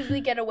probably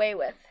get away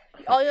with.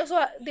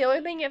 The only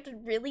thing you have to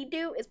really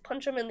do is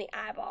punch them in the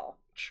eyeball.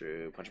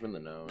 True. Punch them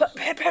in the nose.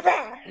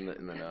 In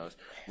the nose.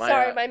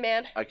 Sorry, my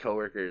man. My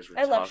coworkers were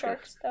I love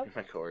sharks, though.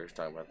 My coworkers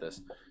talking about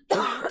this.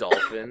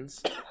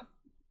 Dolphins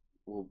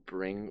will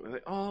bring...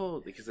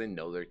 because they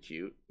know they're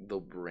cute,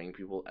 they'll bring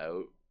people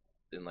out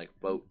in, like,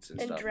 boats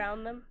and stuff. And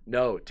drown them?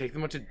 No, take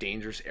them out to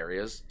dangerous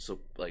areas, so,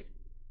 like,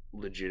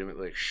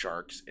 legitimately like,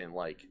 sharks and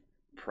like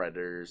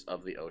predators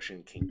of the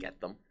ocean can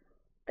get them.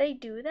 They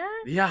do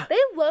that? Yeah. They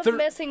love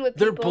messing with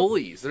people. They're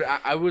bullies.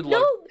 I would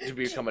love to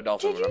become a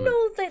dolphin. Did you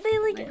know that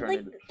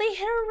they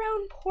hit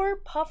around poor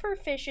puffer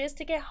fishes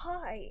to get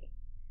high?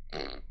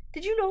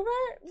 Did you know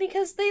that?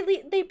 Because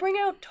they bring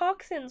out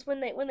toxins when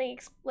they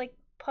like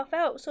puff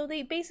out. So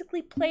they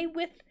basically play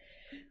with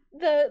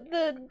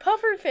the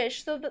puffer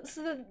fish so that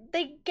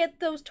they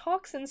get those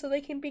toxins so they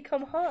can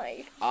become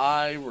high.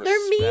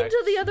 They're mean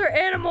to the other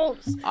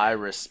animals. I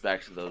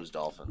respect those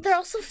dolphins. They're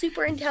also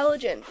super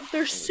intelligent.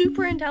 They're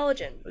super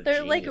intelligent.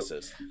 They're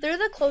geniuses. Like they're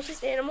the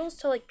closest animals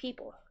to like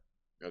people.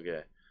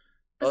 Okay.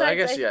 Well, I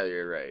guess yeah,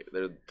 you're right.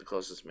 They're the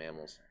closest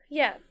mammals.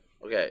 Yeah.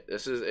 Okay,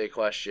 this is a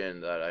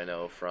question that I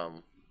know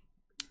from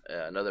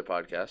another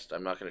podcast.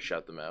 I'm not going to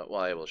shout them out.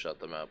 Well, I will shout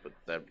them out, but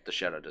the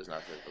shout out does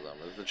not fit for them.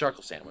 The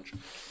charcoal sandwich.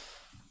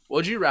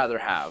 Would you rather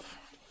have?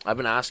 I've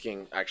been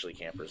asking actually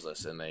campers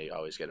this, and they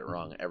always get it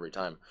wrong every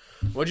time.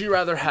 Would you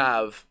rather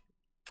have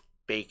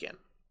bacon?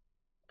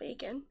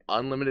 Bacon.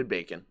 Unlimited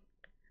bacon,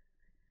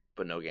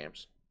 but no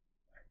games.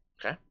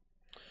 Okay?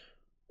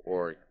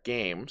 Or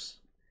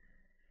games.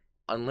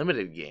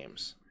 Unlimited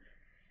games,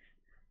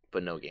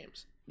 but no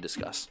games.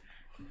 Discuss.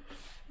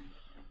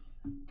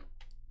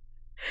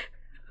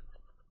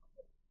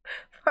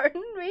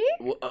 Pardon me?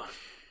 Well,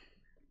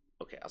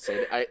 okay, I'll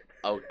say it.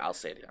 I'll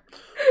say it again.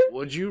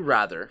 Would you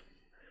rather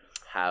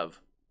have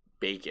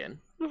bacon,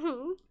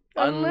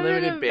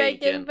 unlimited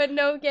bacon, but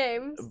no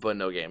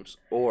games,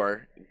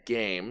 or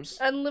games,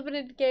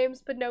 unlimited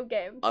games, but no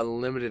games,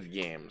 unlimited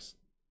games,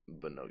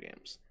 but no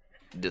games?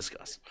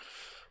 Discuss.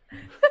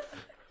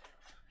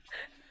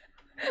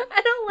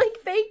 I don't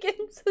like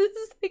bacon, so this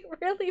is like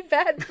really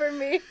bad for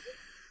me.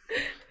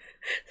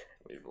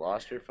 We've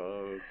lost your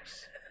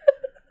folks.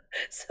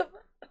 So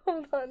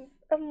hold on,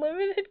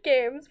 unlimited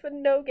games, but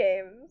no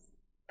games.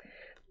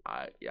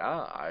 I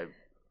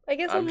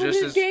guess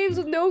unlimited games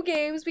with no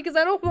games because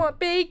I don't want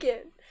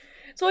bacon,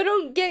 so I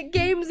don't get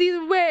games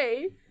either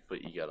way.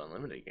 But you got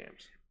unlimited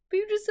games. But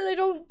you just said I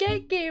don't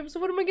get games, so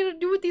what am I gonna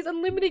do with these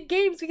unlimited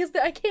games because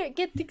I can't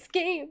get these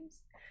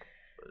games?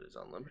 But it's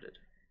unlimited.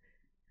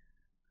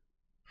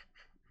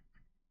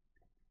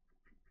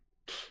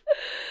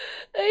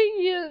 I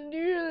can't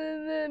do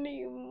this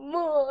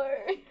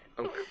anymore.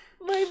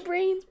 My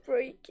brain's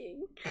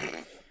breaking.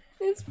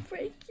 It's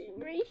breaking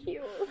right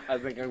here. I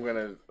think I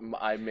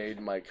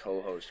made my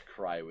co-host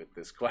cry with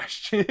this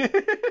question.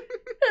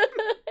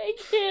 I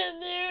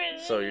can't do it.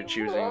 So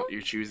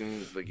you're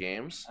choosing the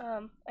games?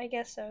 I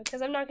guess so,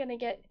 because I'm not gonna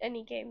get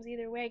any games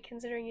either way,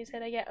 considering you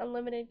said I get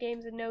unlimited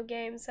games and no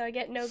games, so I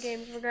get no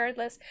games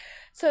regardless.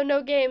 So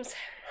no games.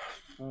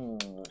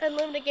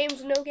 Unlimited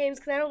games and no games,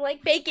 because I don't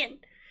like bacon.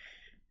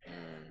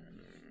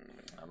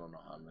 I don't know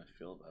how I'm gonna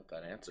feel about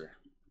that answer.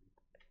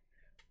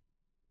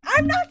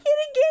 I'm not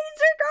getting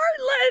games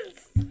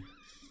regardless!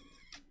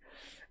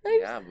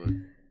 Yeah, but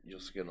you'll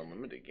still get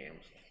unlimited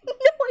games. No,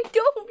 I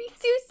don't,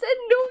 because you said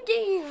no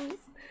games.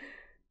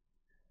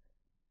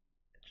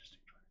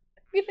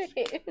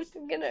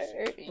 I'm gonna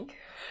hurt.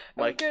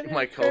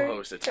 My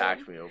co-host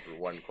attacked me over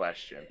one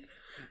question.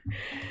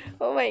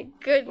 Oh my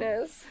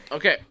goodness.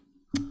 Okay.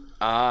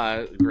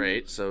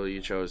 Great. So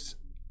you chose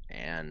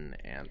an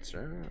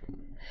answer.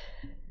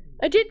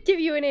 I did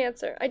give you an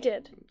answer. I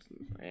did.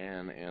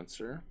 An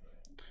answer.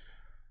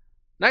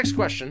 Next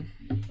question.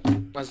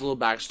 That's a little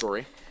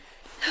backstory.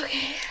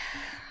 Okay.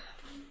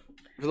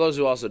 For those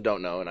who also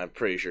don't know, and I'm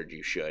pretty sure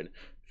you should,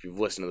 if you've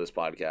listened to this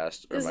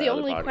podcast. This is the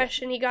only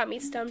question he got me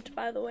stumped,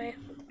 by the way.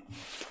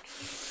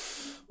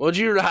 Would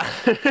you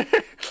rather...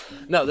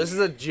 No, this is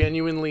a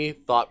genuinely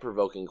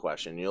thought-provoking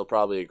question. You'll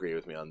probably agree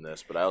with me on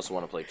this, but I also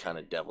want to play kind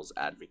of devil's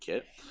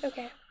advocate.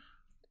 Okay.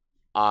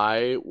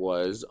 I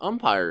was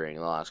umpiring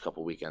the last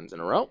couple weekends in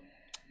a row,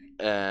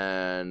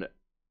 and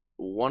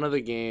one of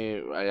the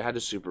games I had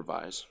to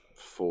supervise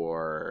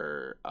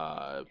for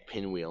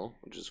pinwheel,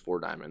 which is 4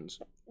 diamonds,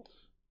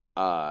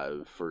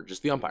 for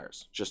just the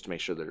umpires, just to make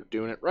sure they're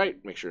doing it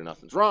right, make sure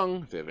nothing's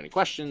wrong. If they have any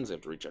questions, they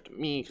have to reach out to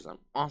me because I'm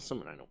awesome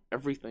and I know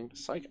everything.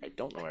 Psych, I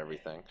don't know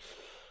everything.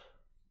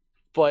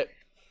 But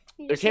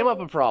there came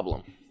up a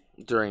problem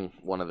during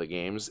one of the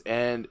games,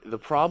 and the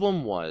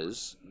problem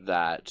was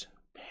that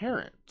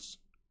parents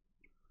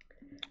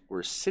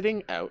were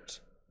sitting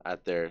out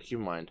at their, keep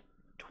in mind,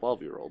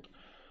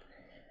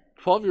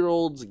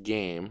 12-year-old's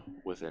game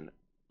with an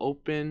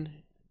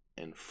open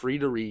and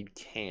free-to-read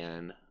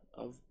can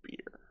of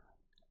beer.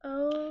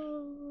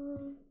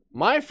 Oh.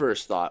 My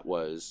first thought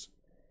was,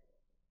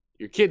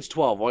 your kid's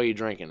 12, why are you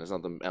drinking? It's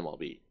not the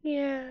MLB.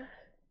 Yeah.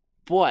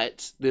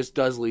 But this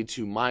does lead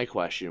to my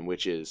question,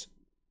 which is,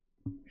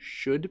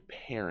 should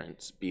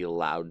parents be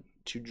allowed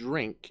to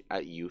drink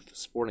at youth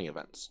sporting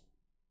events?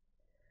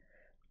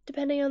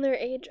 Depending on their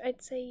age,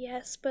 I'd say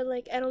yes, but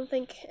like I don't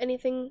think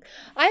anything.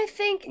 I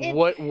think it.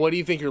 What do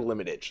you think your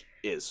limit age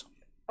is?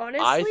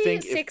 Honestly, I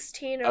think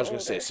 16 or older. I was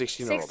gonna say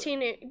 16 or older.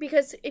 16,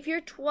 because if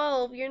you're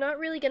 12, you're not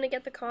really gonna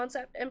get the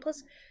concept, and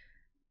plus,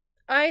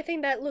 I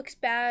think that looks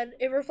bad.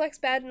 It reflects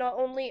bad not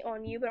only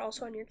on you but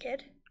also on your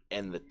kid.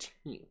 and the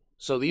team.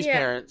 So these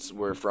parents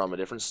were from a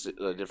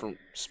different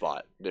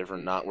spot,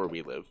 not where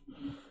we live.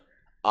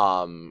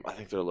 I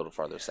think they're a little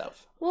farther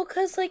south. Well,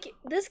 because, like,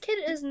 this kid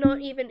is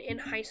not even in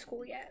high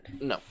school yet.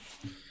 No.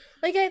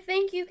 Like, I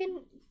think you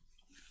can...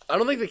 I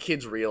don't think the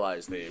kids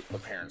realized the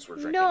parents were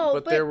drinking. No,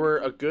 but there were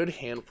a good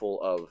handful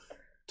of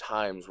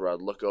times where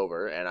I'd look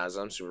over, and as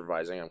I'm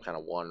supervising, I'm kind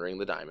of wandering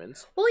the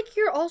diamonds. Well, like,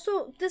 you're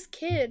also... This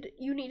kid,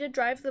 you need to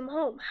drive them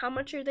home. How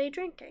much are they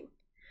drinking?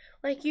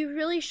 Like, you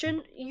really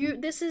shouldn't...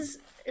 This is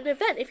an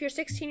event. If you're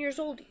 16 years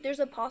old, there's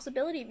a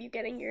possibility of you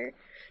getting your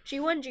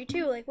G1,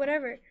 G2, like,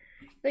 whatever.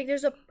 Like,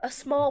 there's a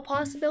small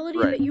possibility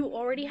that you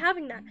already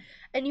having that.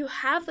 And you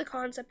have the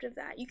concept of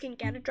that. You can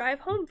get a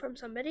drive home from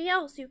somebody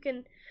else. You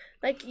can...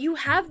 Like, you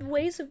have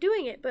ways of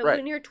doing it. But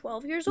when you're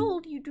 12 years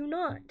old, you do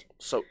not.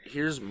 So,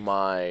 here's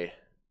my...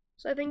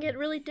 So, I think it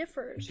really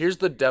differs. Here's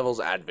the devil's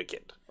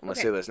advocate. I'm going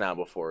to say this now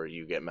before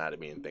you get mad at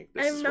me and think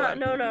this is what I'm...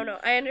 No.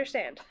 I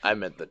understand. I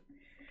meant the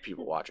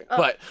people watching. Oh,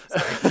 but...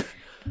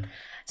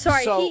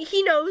 Sorry, so,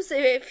 he knows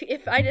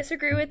if I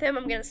disagree with him,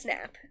 I'm going to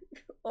snap.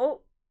 Oh.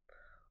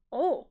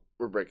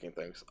 We're breaking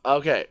things.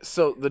 Okay,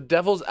 so the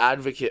devil's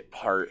advocate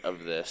part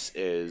of this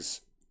is,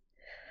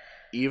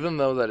 even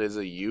though that is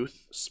a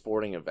youth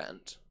sporting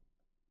event,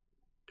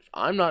 if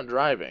I'm not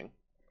driving,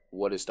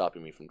 what is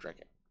stopping me from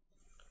drinking?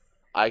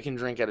 I can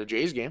drink at a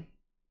Jays game,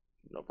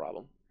 no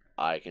problem.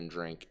 I can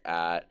drink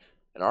at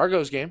an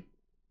Argos game,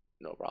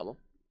 no problem.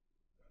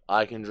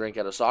 I can drink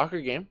at a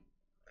soccer game,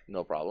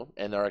 no problem.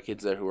 And there are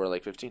kids there who are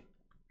like 15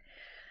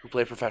 who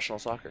play professional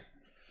soccer.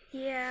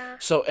 Yeah.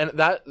 So, and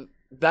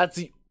that's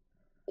the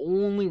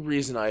only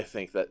reason I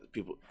think that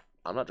people...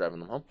 I'm not driving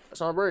them home.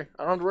 That's not a worry.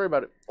 I don't have to worry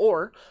about it.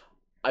 Or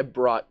I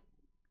brought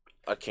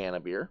a can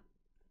of beer.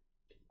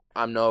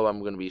 I know I'm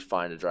going to be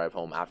fine to drive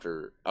home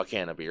after a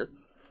can of beer.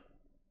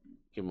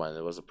 Keep in mind,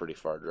 it was a pretty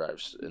far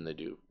drive, and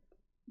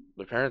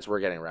the parents were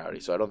getting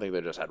rowdy, so I don't think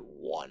they just had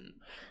one.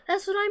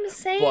 That's what I'm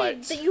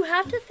saying. That you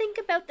have to think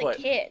about the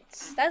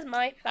kids. That's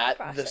my thought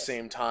process. At the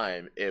same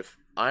time, if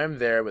I'm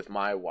there with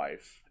my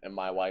wife, and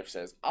my wife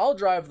says, I'll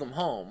drive them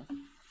home,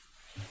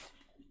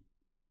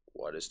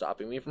 what is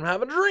stopping me from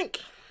having a drink?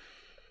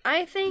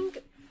 I think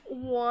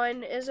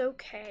one is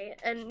okay,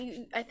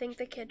 and I think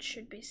the kids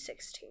should be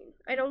 16.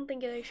 I don't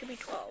think they should be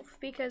 12,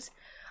 because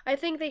I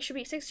think they should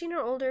be 16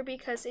 or older,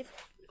 because if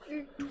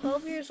you're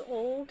 12 years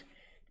old,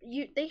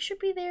 they should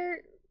be there,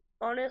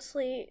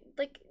 honestly,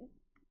 like,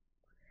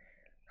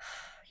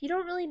 you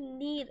don't really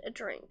need a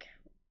drink.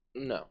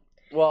 No.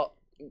 Well,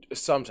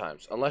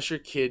 sometimes, unless your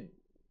kid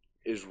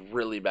is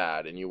really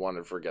bad and you want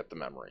to forget the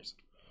memories.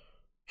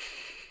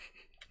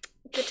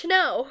 Good to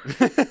know.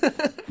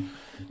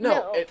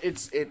 No.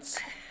 It's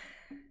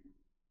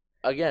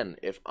again,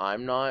 if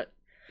I'm not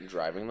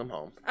driving them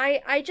home.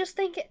 I just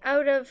think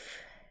I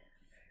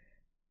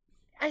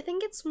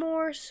think it's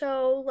more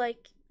so,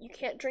 like, you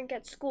can't drink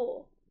at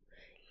school.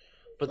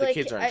 But the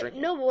kids aren't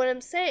drinking. No, but what I'm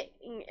saying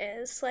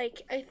is,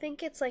 like, I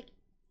think it's, like,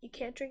 you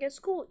can't drink at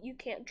school. You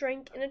can't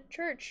drink in a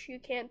church. You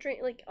can't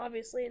drink, like,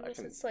 obviously, unless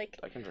it's, like...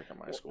 I can drink at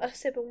my school. A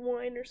sip of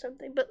wine or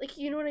something. But, like,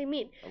 you know what I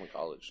mean? I'm in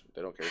college.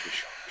 They don't care if you're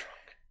drunk.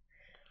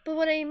 But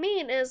what I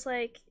mean is,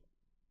 like,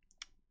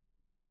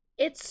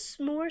 it's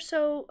more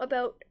so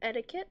about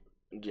etiquette.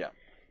 Yeah.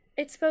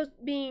 It's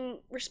about being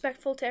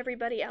respectful to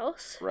everybody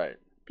else. Right.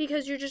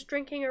 Because you're just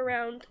drinking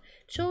around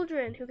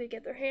children who could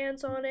get their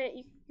hands on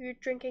it. You're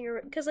drinking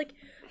around... Because, like,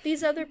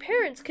 these other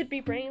parents could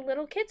be bringing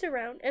little kids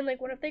around. And, like,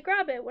 what if they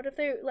grab it? What if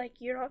they're, like,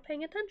 you're not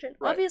paying attention?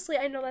 Right. Obviously,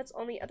 I know that's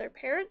on the other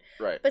parent.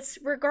 Right. But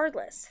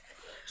regardless.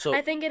 So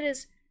I think it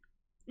is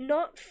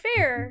not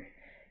fair...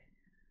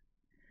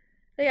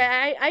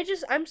 Yeah,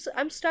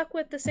 I'm stuck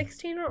with the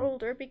 16 or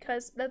older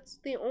because that's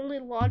the only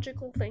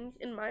logical thing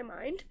in my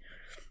mind.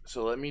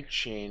 So let me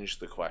change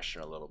the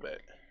question a little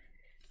bit.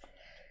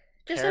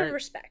 Just out of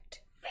respect.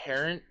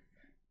 Parent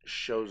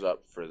shows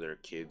up for their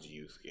kid's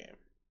youth game.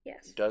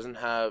 Yes. It doesn't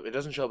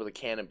show up with a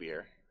can of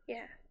beer.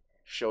 Yeah.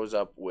 Shows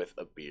up with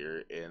a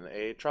beer in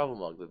a travel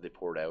mug that they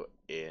poured out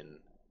in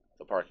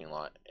the parking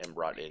lot and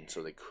brought in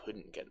so they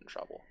couldn't get in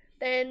trouble.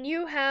 Then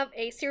you have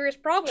a serious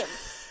problem.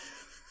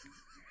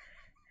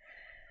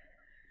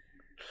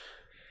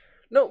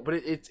 No, but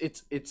it's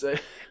a...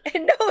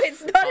 No,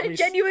 it's not a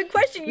genuine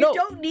question. You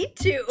don't need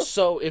to.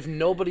 So if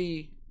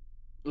nobody...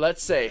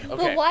 Let's say... Okay.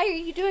 Well, why are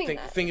you doing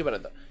that? Think about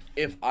it, though.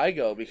 If I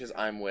go because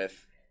I'm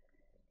with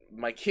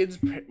my kids'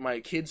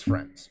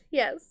 friends.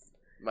 Yes.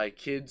 My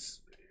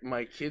kids'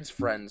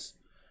 friends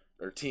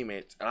or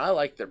teammates, and I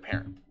like their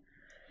parent.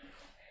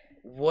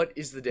 What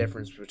is the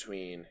difference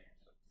between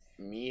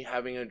me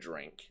having a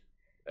drink...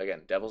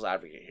 Again, devil's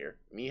advocate here.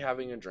 Me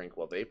having a drink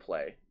while they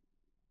play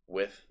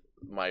with...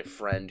 my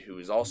friend who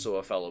is also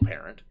a fellow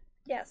parent.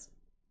 Yes.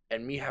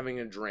 And me having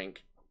a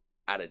drink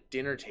at a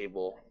dinner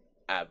table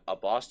at a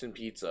Boston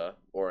Pizza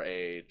or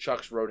a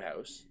Chuck's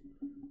Roadhouse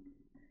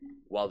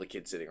while the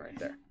kid's sitting right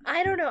there.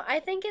 I don't know. I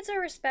think it's a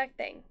respect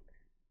thing.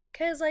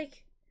 Because,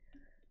 like,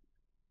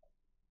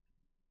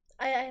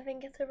 I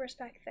think it's a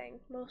respect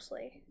thing,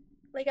 mostly.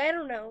 Like, I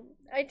don't know.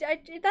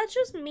 That's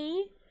just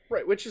me.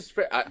 Right, which is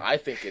fair. I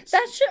think it's...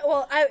 That should...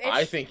 Well,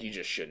 I think you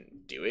just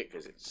shouldn't do it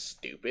because it's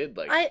stupid.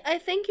 Like I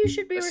think you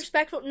should be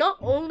respectful, not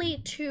only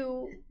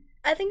to...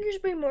 I think you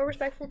should be more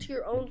respectful to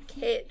your own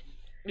kid.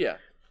 Yeah.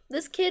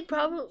 This kid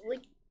probably...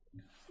 Like,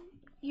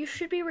 you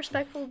should be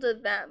respectful to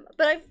them.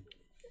 But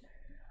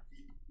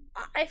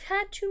I've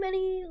had too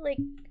many, like,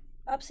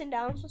 ups and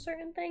downs with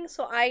certain things,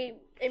 so I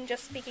am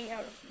just speaking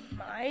out of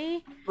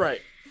my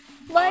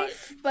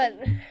life, but...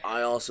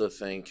 I also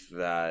think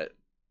that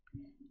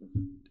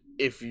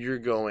if you're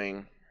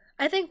going...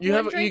 I think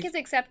one drink is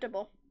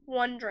acceptable.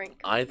 One drink.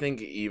 I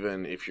think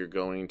even if you're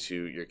going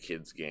to your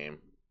kid's game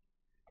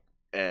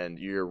and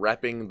you're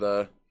repping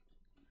the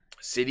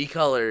city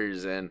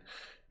colors and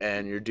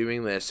you're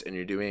doing this and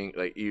you're doing,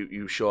 like,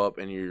 you show up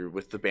and you're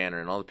with the banner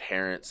and all the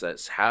parents that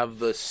have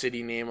the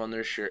city name on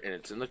their shirt and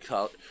it's in the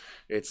color,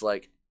 it's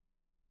like,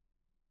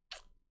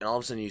 and all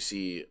of a sudden you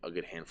see a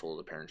good handful of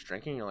the parents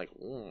drinking, you're like,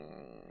 ooh.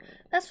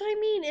 That's what I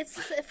mean. It's,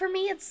 for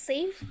me, it's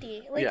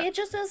safety. Like, it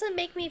just doesn't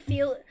make me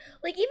feel,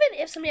 like, even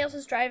if somebody else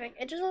is driving,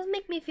 it just doesn't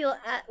make me feel,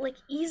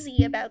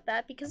 easy about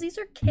that, because these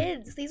are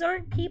kids. These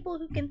aren't people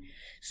who can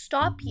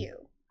stop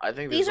you. I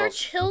think these are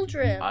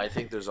children. I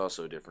think there's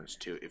also a difference,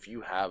 too. If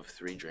you have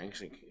 3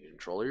 drinks and can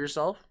control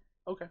yourself,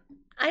 okay.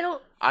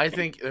 I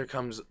think there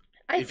comes...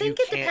 If you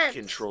can't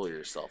control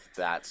yourself,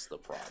 that's the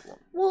problem.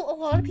 Well, a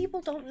lot of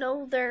people don't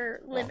know their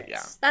limits.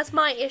 Yeah. That's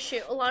my issue.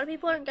 A lot of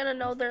people aren't going to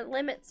know their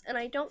limits. And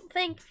I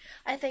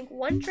think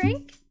one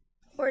drink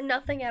or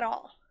nothing at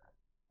all.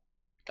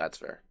 That's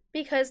fair.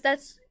 Because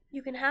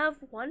you can have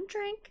one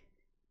drink.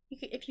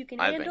 If you can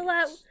handle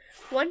that,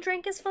 one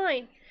drink is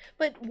fine.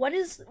 But what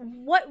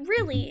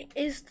really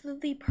is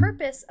the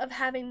purpose of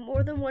having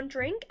more than one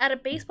drink at a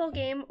baseball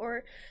game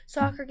or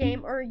soccer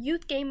game or a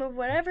youth game of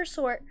whatever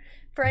sort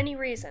for any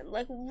reason?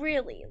 Like,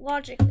 really,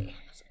 logically.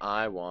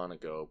 I want to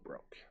go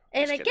broke.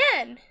 And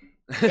again,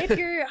 if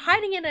you're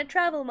hiding in a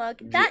travel mug,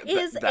 that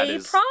is a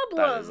problem.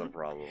 That is a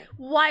problem.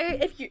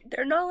 Why,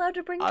 they're not allowed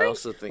to bring drinks, I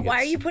also think why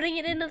are you putting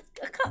it in a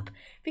cup?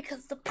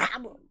 Because the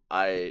problem.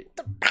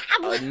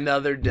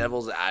 Another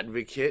devil's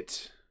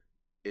advocate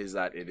is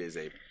that it is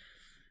I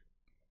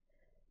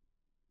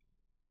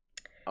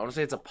want to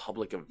say it's a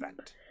public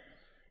event.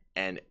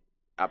 And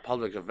at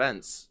public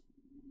events,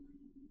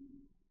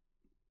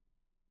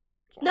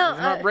 no,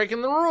 you're not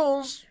breaking the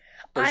rules.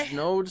 There's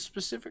no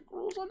specific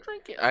rules on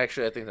drinking.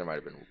 Actually, I think there might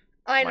have been.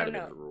 I don't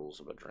know. Been rules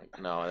about drink.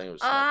 No, I think it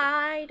was.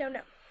 I don't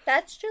know.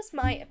 That's just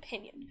my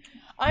opinion.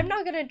 I'm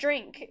not gonna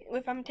drink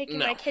if I'm taking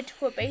my kid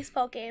to a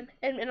baseball game,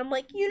 and I'm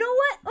like, you know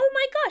what? Oh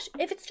my gosh!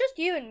 If it's just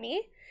you and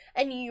me,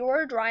 and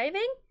you're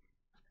driving,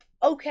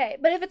 okay.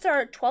 But if it's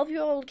our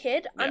 12-year-old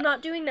kid, I'm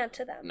not doing that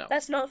to them. No.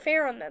 That's not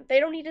fair on them. They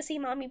don't need to see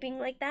mommy being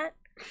like that.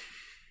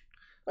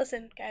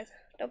 Listen, guys,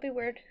 don't be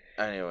weird.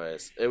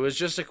 Anyways, it was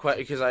just a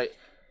question because it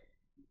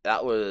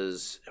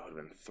would have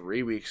been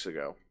 3 weeks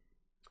ago,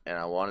 and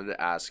I wanted to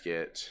ask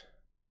it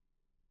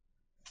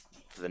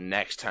the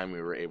next time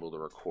we were able to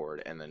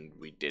record, and then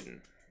we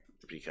didn't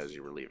because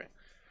you were leaving.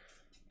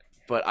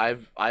 But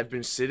I've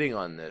been sitting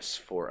on this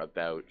for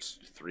about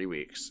 3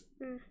 weeks,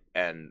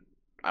 and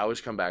I always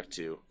come back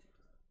to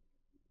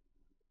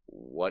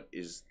what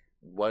is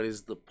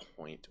the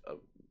point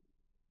of,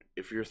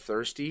 if you're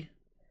thirsty,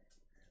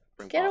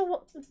 get a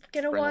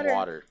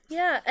water.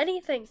 Yeah,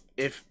 anything.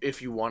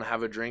 If you want to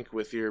have a drink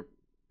with your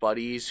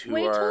buddies who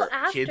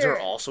kids are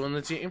also in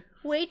the team,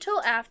 wait till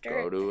after.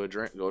 Go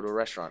to a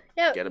restaurant.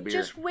 Yeah, get a beer.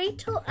 Just wait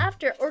till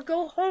after, or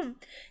go home,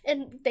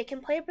 and they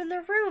can play up in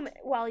their room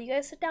while you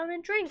guys sit down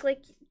and drink,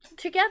 like,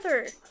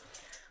 together.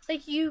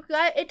 Like, you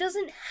guys, it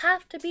doesn't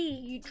have to be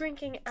you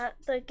drinking at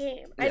the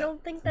game. Yeah. I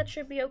don't think that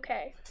should be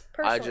okay.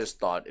 Personally. I just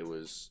thought it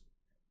was.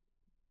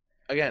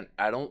 Again,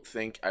 I don't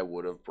think I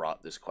would have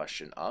brought this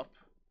question up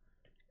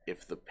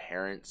if the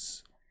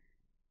parents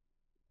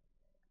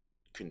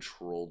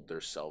controlled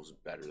themselves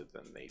better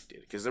than they did.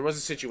 Because there was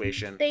a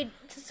situation...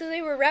 So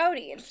they were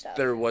rowdy and stuff.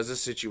 There was a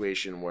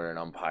situation where an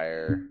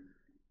umpire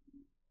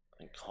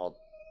called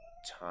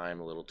time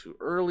a little too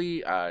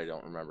early. I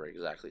don't remember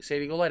exactly.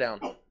 Sadie, go lie down.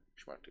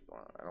 She might have to go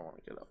on. I don't want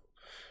to get up.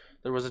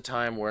 There was a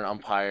time where an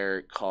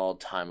umpire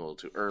called time a little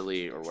too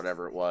early or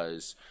whatever it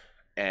was.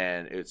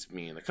 And it's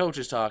me and the coach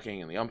is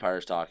talking and the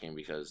umpire's talking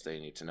because they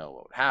need to know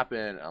what would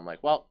happen. I'm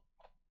like, well,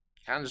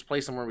 kind of just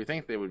place them where we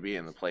think they would be,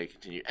 and the play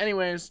continued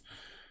anyways.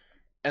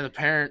 And the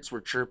parents were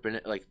chirping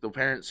it, like the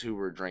parents who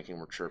were drinking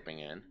were chirping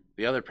in.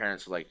 The other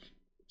parents were like,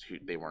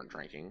 they weren't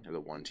drinking.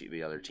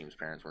 The other team's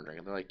parents weren't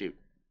drinking. They're like, dude,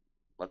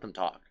 let them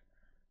talk.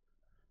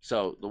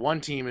 So the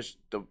one team is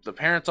the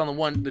parents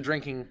on the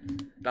drinking.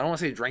 I don't want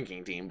to say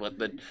drinking team, but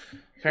the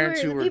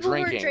parents who were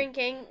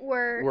drinking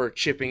were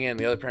chipping in.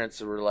 The other parents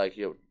were like,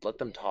 yo, let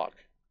them talk,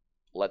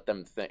 let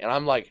them think. And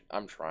I'm like,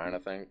 I'm trying to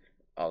think.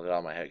 I'll get out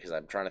of my head because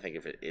I'm trying to think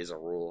if it is a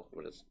rule,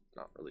 but it's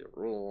not really a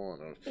rule.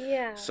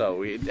 Yeah.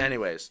 So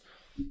anyways,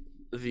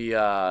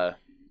 the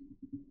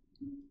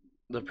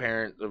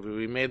parent,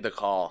 we made the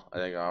call. I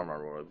think I don't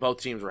remember.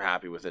 Both teams were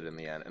happy with it in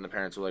the end, and the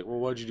parents were like, "Well,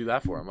 what'd you do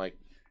that for?" I'm like,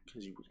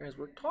 Because you guys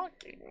were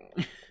talking.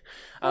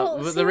 Well,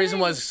 but the reason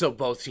was so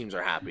both teams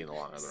are happy in the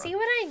long run. See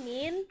what I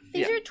mean?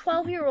 These are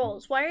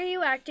 12-year-olds. Why are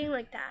you acting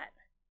like that?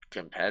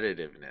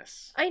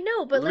 Competitiveness. I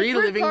know, but like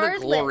reliving the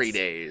glory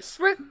days.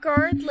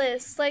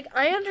 Regardless, like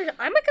I'm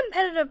a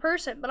competitive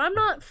person, but I'm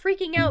not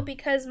freaking out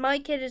because my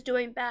kid is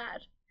doing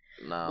bad.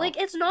 No. Like,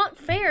 it's not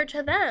fair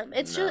to them.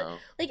 It's just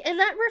like, and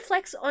that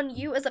reflects on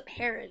you as a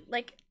parent,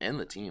 like, and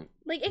the team.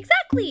 Like,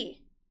 exactly.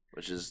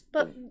 Which is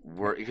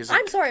because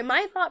I'm sorry,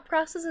 my thought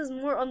process is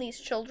more on these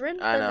children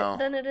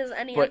than it is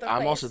any other place. But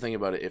I'm also thinking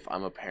about it, if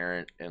I'm a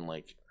parent and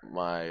like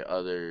my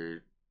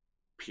other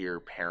peer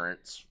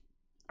parents,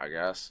 I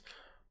guess,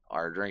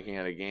 are drinking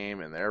at a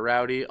game and they're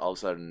rowdy, all of a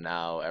sudden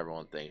now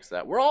everyone thinks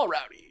that we're all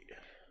rowdy.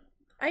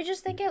 I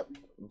just think it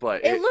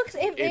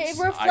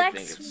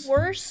reflects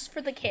worse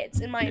for the kids,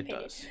 in my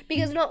opinion. Does.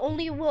 Because not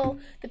only will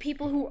the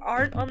people who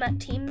aren't on that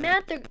team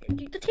mad,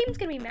 the team's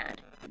gonna be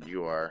mad.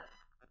 You are.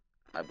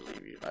 I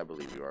believe you. I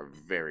believe you are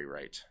very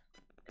right.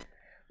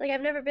 Like,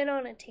 I've never been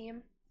on a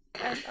team.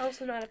 I'm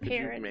also not a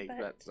parent. Could you make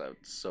that sound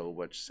so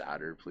much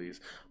sadder, please?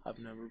 I've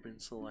never been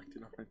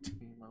selected on a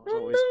team. I was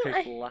always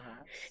picked last.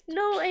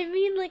 No, I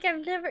mean, like,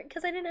 I've never,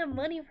 because I didn't have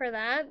money for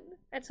that.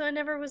 And so I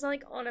never was,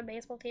 like, on a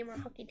baseball team or a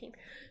hockey team.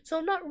 So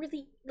I'm not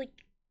really, like,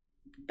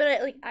 but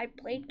I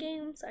played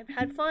games. I've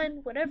had fun,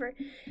 whatever.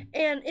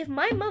 And if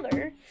my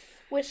mother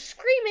was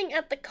screaming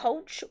at the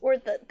coach or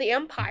the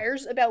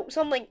umpires about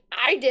something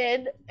I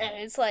did, and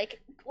it's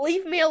like,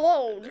 leave me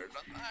alone,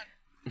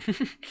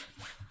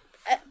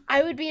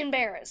 I would be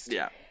embarrassed.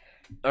 Yeah.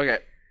 Okay.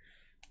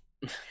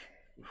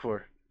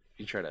 Before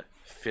you try to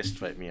fist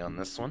fight me on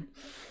this one.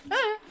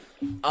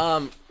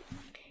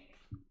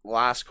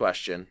 Last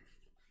question.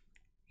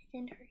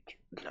 Didn't hurt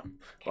you. No.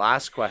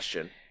 Last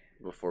question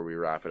before we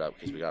wrap it up,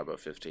 because we got about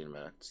 15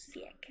 minutes.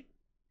 Sick.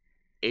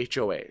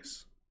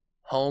 HOAs.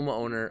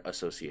 Homeowner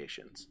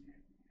associations.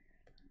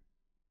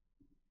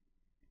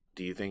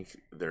 Do you think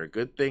they're a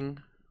good thing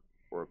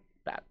or a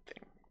bad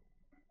thing?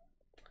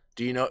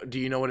 Do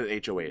you know what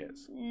an HOA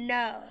is?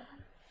 No.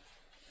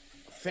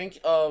 Think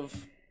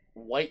of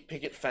white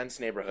picket fence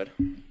neighborhood.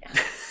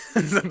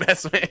 That's the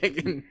best way I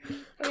can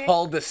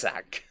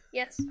cul-de-sac.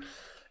 Yes.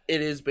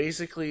 It is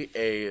basically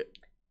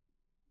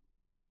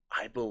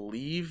I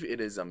believe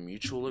it is a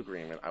mutual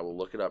agreement. I will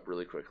look it up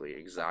really quickly. The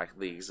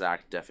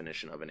exact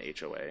definition of an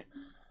HOA.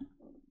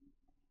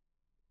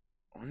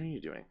 What are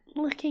you doing?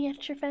 Looking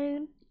at your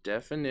phone.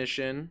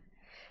 Definition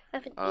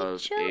of an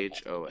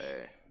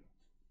HOA.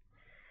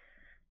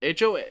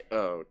 HOA.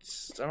 Oh,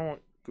 I don't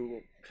want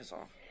Google. Piss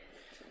off.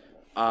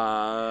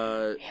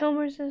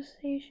 Homeowners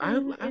Association. I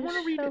want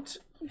to read it.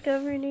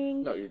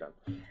 Governing. No, you're done.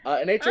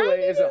 An HOA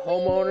is a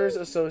homeowners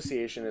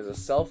association, is a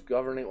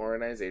self-governing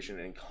organization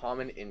in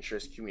common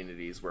interest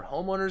communities where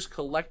homeowners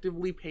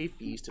collectively pay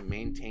fees to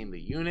maintain the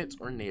units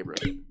or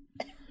neighborhood.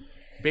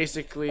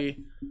 Basically,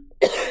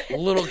 a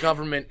little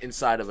government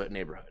inside of a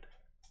neighborhood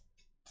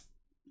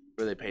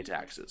where they pay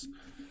taxes.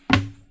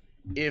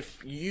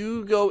 If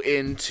you go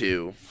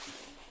into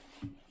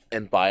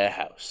and buy a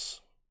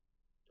house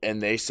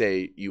and they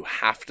say you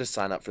have to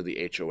sign up for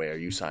the HOA, are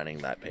you signing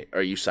that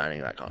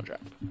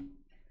contract?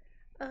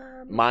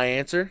 My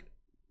answer,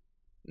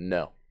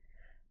 no.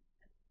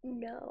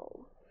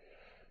 No.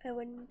 I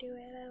wouldn't do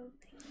it, I don't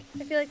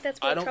think. I feel like that's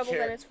more trouble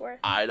than it's worth.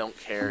 I don't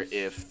care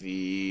if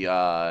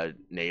the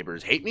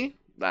neighbors hate me.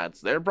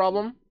 That's their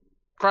problem.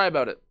 Cry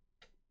about it.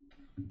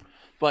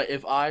 But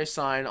if I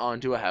sign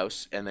onto a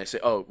house and they say,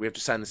 "Oh, we have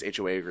to sign this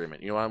HOA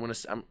agreement," you know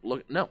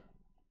what no.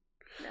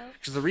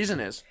 Because the reason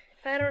is,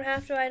 if I don't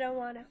have to, I don't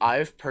want to.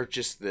 I've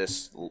purchased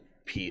this lot.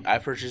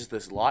 I've purchased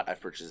this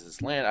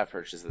land. I've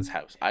purchased this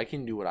house. I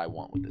can do what I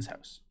want with this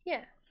house.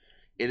 Yeah.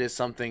 It is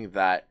something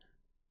that,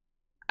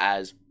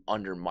 as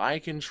under my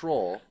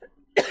control,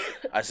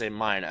 I say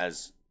mine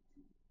as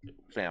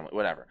family,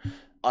 whatever,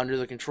 under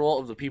the control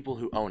of the people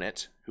who own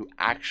it, who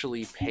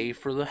actually pay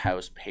for the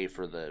house, pay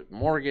for the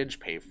mortgage,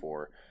 pay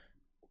for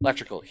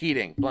electrical,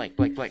 heating, blank,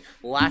 blank, blank.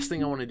 The last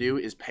thing I want to do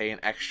is pay an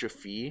extra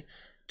fee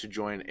to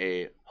join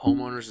a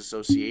homeowners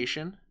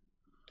association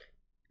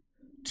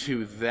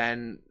to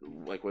then,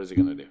 like, what is it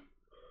going to do?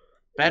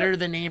 Better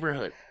the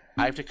neighborhood.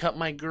 I have to cut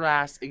my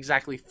grass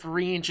exactly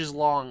 3 inches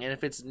long, and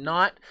if it's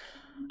not,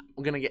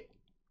 I'm gonna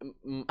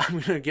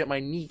get my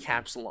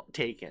kneecaps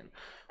taken.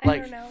 I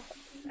don't know.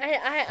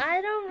 I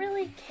don't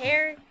really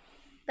care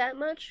that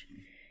much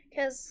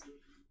because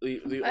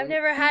I've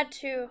never had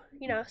to,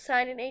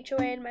 sign an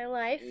HOA in my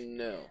life.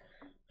 No.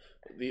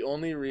 The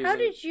only reason... How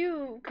did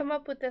you come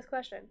up with this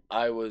question?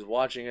 I was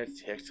watching a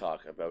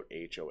TikTok about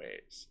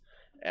HOAs,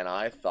 and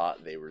I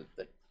thought they were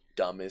the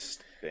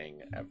dumbest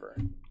thing ever.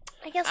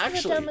 I guess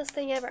they're the dumbest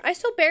thing ever. I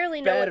still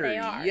barely know what they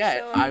are. Yeah,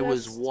 so I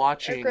was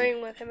watching...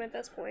 agreeing with him at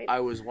this point.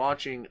 I was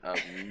watching a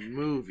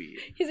movie.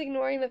 He's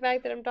ignoring the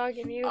fact that I'm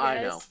talking to you guys.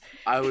 I know.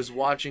 I was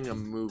watching a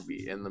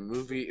movie, and the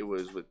movie, it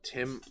was with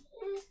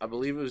I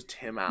believe it was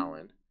Tim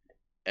Allen,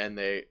 and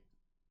they're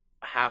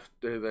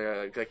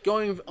like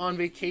going on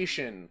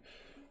vacation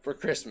for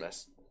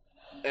Christmas,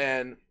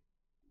 and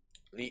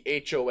the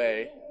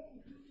HOA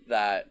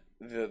that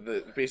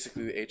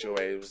basically the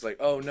HOA was like,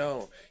 oh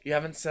no, you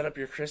haven't set up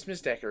your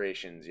Christmas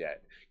decorations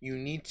yet. You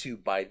need to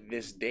by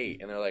this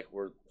date, and they're like,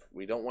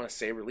 we don't want to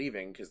say we're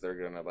leaving because they're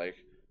gonna like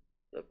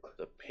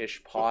the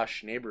pish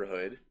posh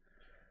neighborhood.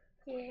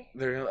 Yeah.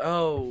 They're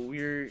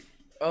gonna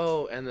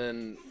and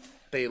then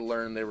they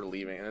learned they were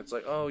leaving, and it's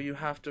like, oh, you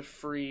have to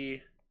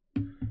free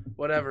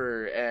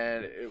whatever,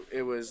 and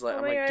it was like, Oh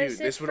I'm my like, God, dude, is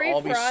this it would Free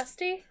all be.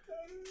 Frosty?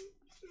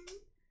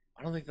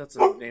 I don't think that's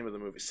the name of the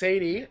movie.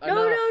 Sadie.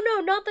 No,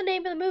 not the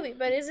name of the movie,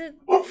 but is it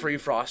Free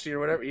Frosty or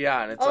whatever?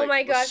 Yeah, and it's Oh like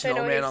my gosh, the I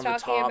know what snowman he's on the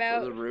talking top about.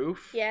 of the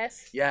roof.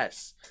 Yes.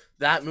 Yes.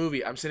 That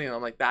movie, I'm sitting there,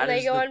 I'm like, that Where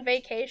is they go on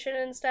vacation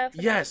and stuff.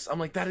 Yes, I'm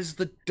like, that is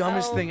the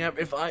dumbest thing ever.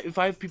 If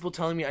I have people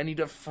telling me I need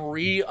to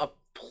free a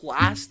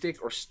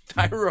plastic or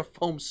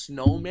styrofoam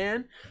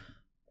snowman,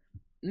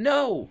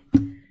 no,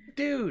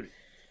 dude.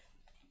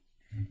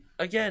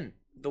 Again,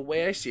 the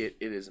way I see it,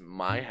 it is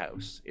my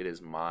house. It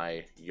is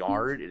my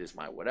yard. It is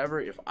my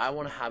whatever. If I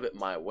want to have it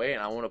my way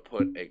and I want to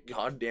put a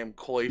goddamn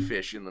koi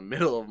fish in the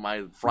middle of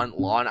my front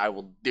lawn, I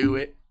will do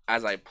it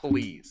as I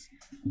please.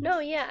 No,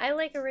 yeah, I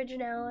like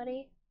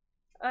originality.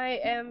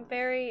 I am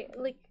very,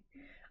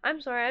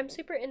 I'm sorry, I'm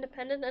super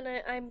independent and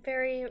I'm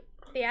very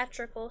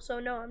theatrical, so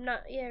no, I'm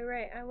not, yeah,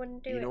 right, I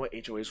wouldn't do it. You know what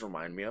HOAs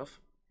remind me of?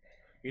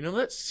 You know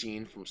that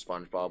scene from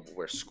SpongeBob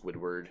where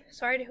Squidward...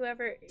 Sorry to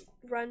whoever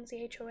runs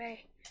the HOA.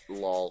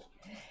 Lol.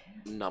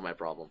 Not my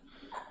problem.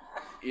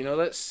 You know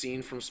that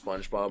scene from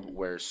SpongeBob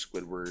where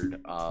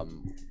Squidward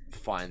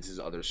finds his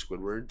other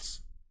Squidwards?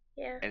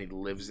 Yeah. And he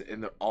lives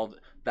in all...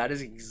 That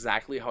is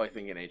exactly how I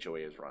think an HOA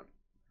is run.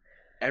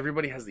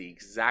 Everybody has the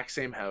exact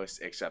same house,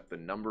 except the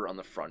number on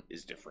the front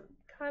is different.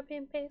 Copy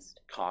and paste.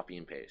 Copy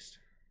and paste.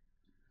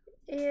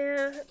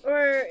 Yeah,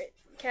 or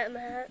Cat in the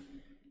Hat.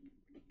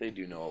 They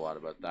do know a lot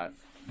about that.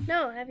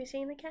 No, have you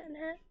seen the Cat in the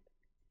Hat?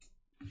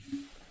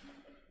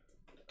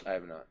 I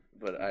have not,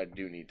 but I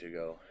do need to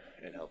go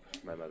and help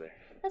my mother.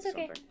 That's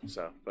okay.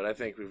 So, but I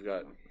think we've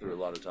got through a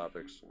lot of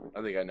topics.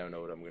 I think I now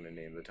know what I'm going to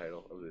name the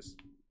title of this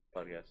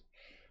podcast.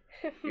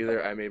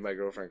 Either I made my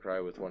girlfriend cry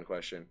with one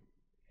question.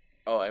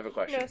 Oh, I have a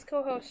question. No, it's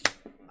co-host.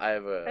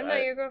 I'm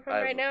not your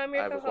girlfriend right now. I'm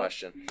your co-host. I have a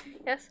question.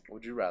 Yes?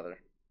 Would you rather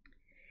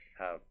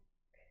have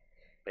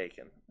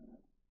bacon,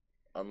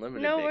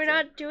 unlimited No, bacon, we're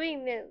not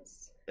doing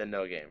this. and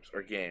no games,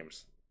 or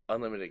games,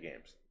 unlimited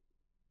games,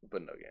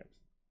 but no games?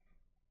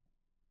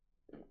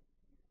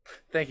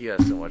 Thank you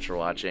guys so much for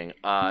watching.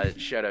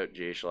 Shout out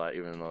Jay Schlatt,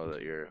 even though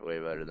that you're way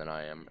better than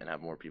I am and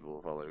have more people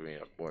follow me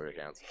on more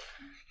accounts.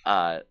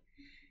 But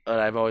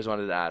I've always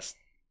wanted to ask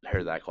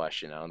her that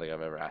question. I don't think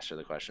I've ever asked her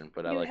the question,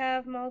 but You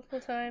have multiple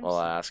times. Well,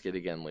 I'll ask it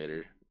again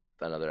later,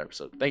 another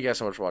episode. Thank you guys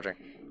so much for watching.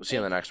 We'll see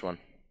you in the next one.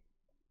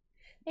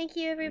 Thank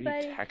you, everybody.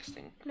 What are you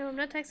texting? No, I'm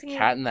not texting you.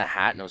 Cat in the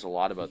Hat knows a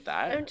lot about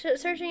that. I'm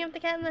searching up the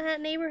Cat in the Hat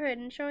neighborhood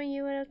and showing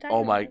you what I was talking about.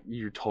 Oh my,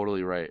 you're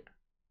totally right.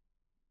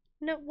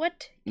 No,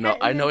 what? No,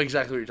 I know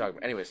exactly what you're talking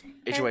about. Anyways,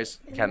 HOAs,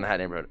 Cat in the Hat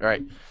neighborhood. All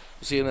right, we'll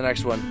see you in the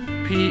next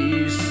one.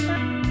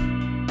 Peace.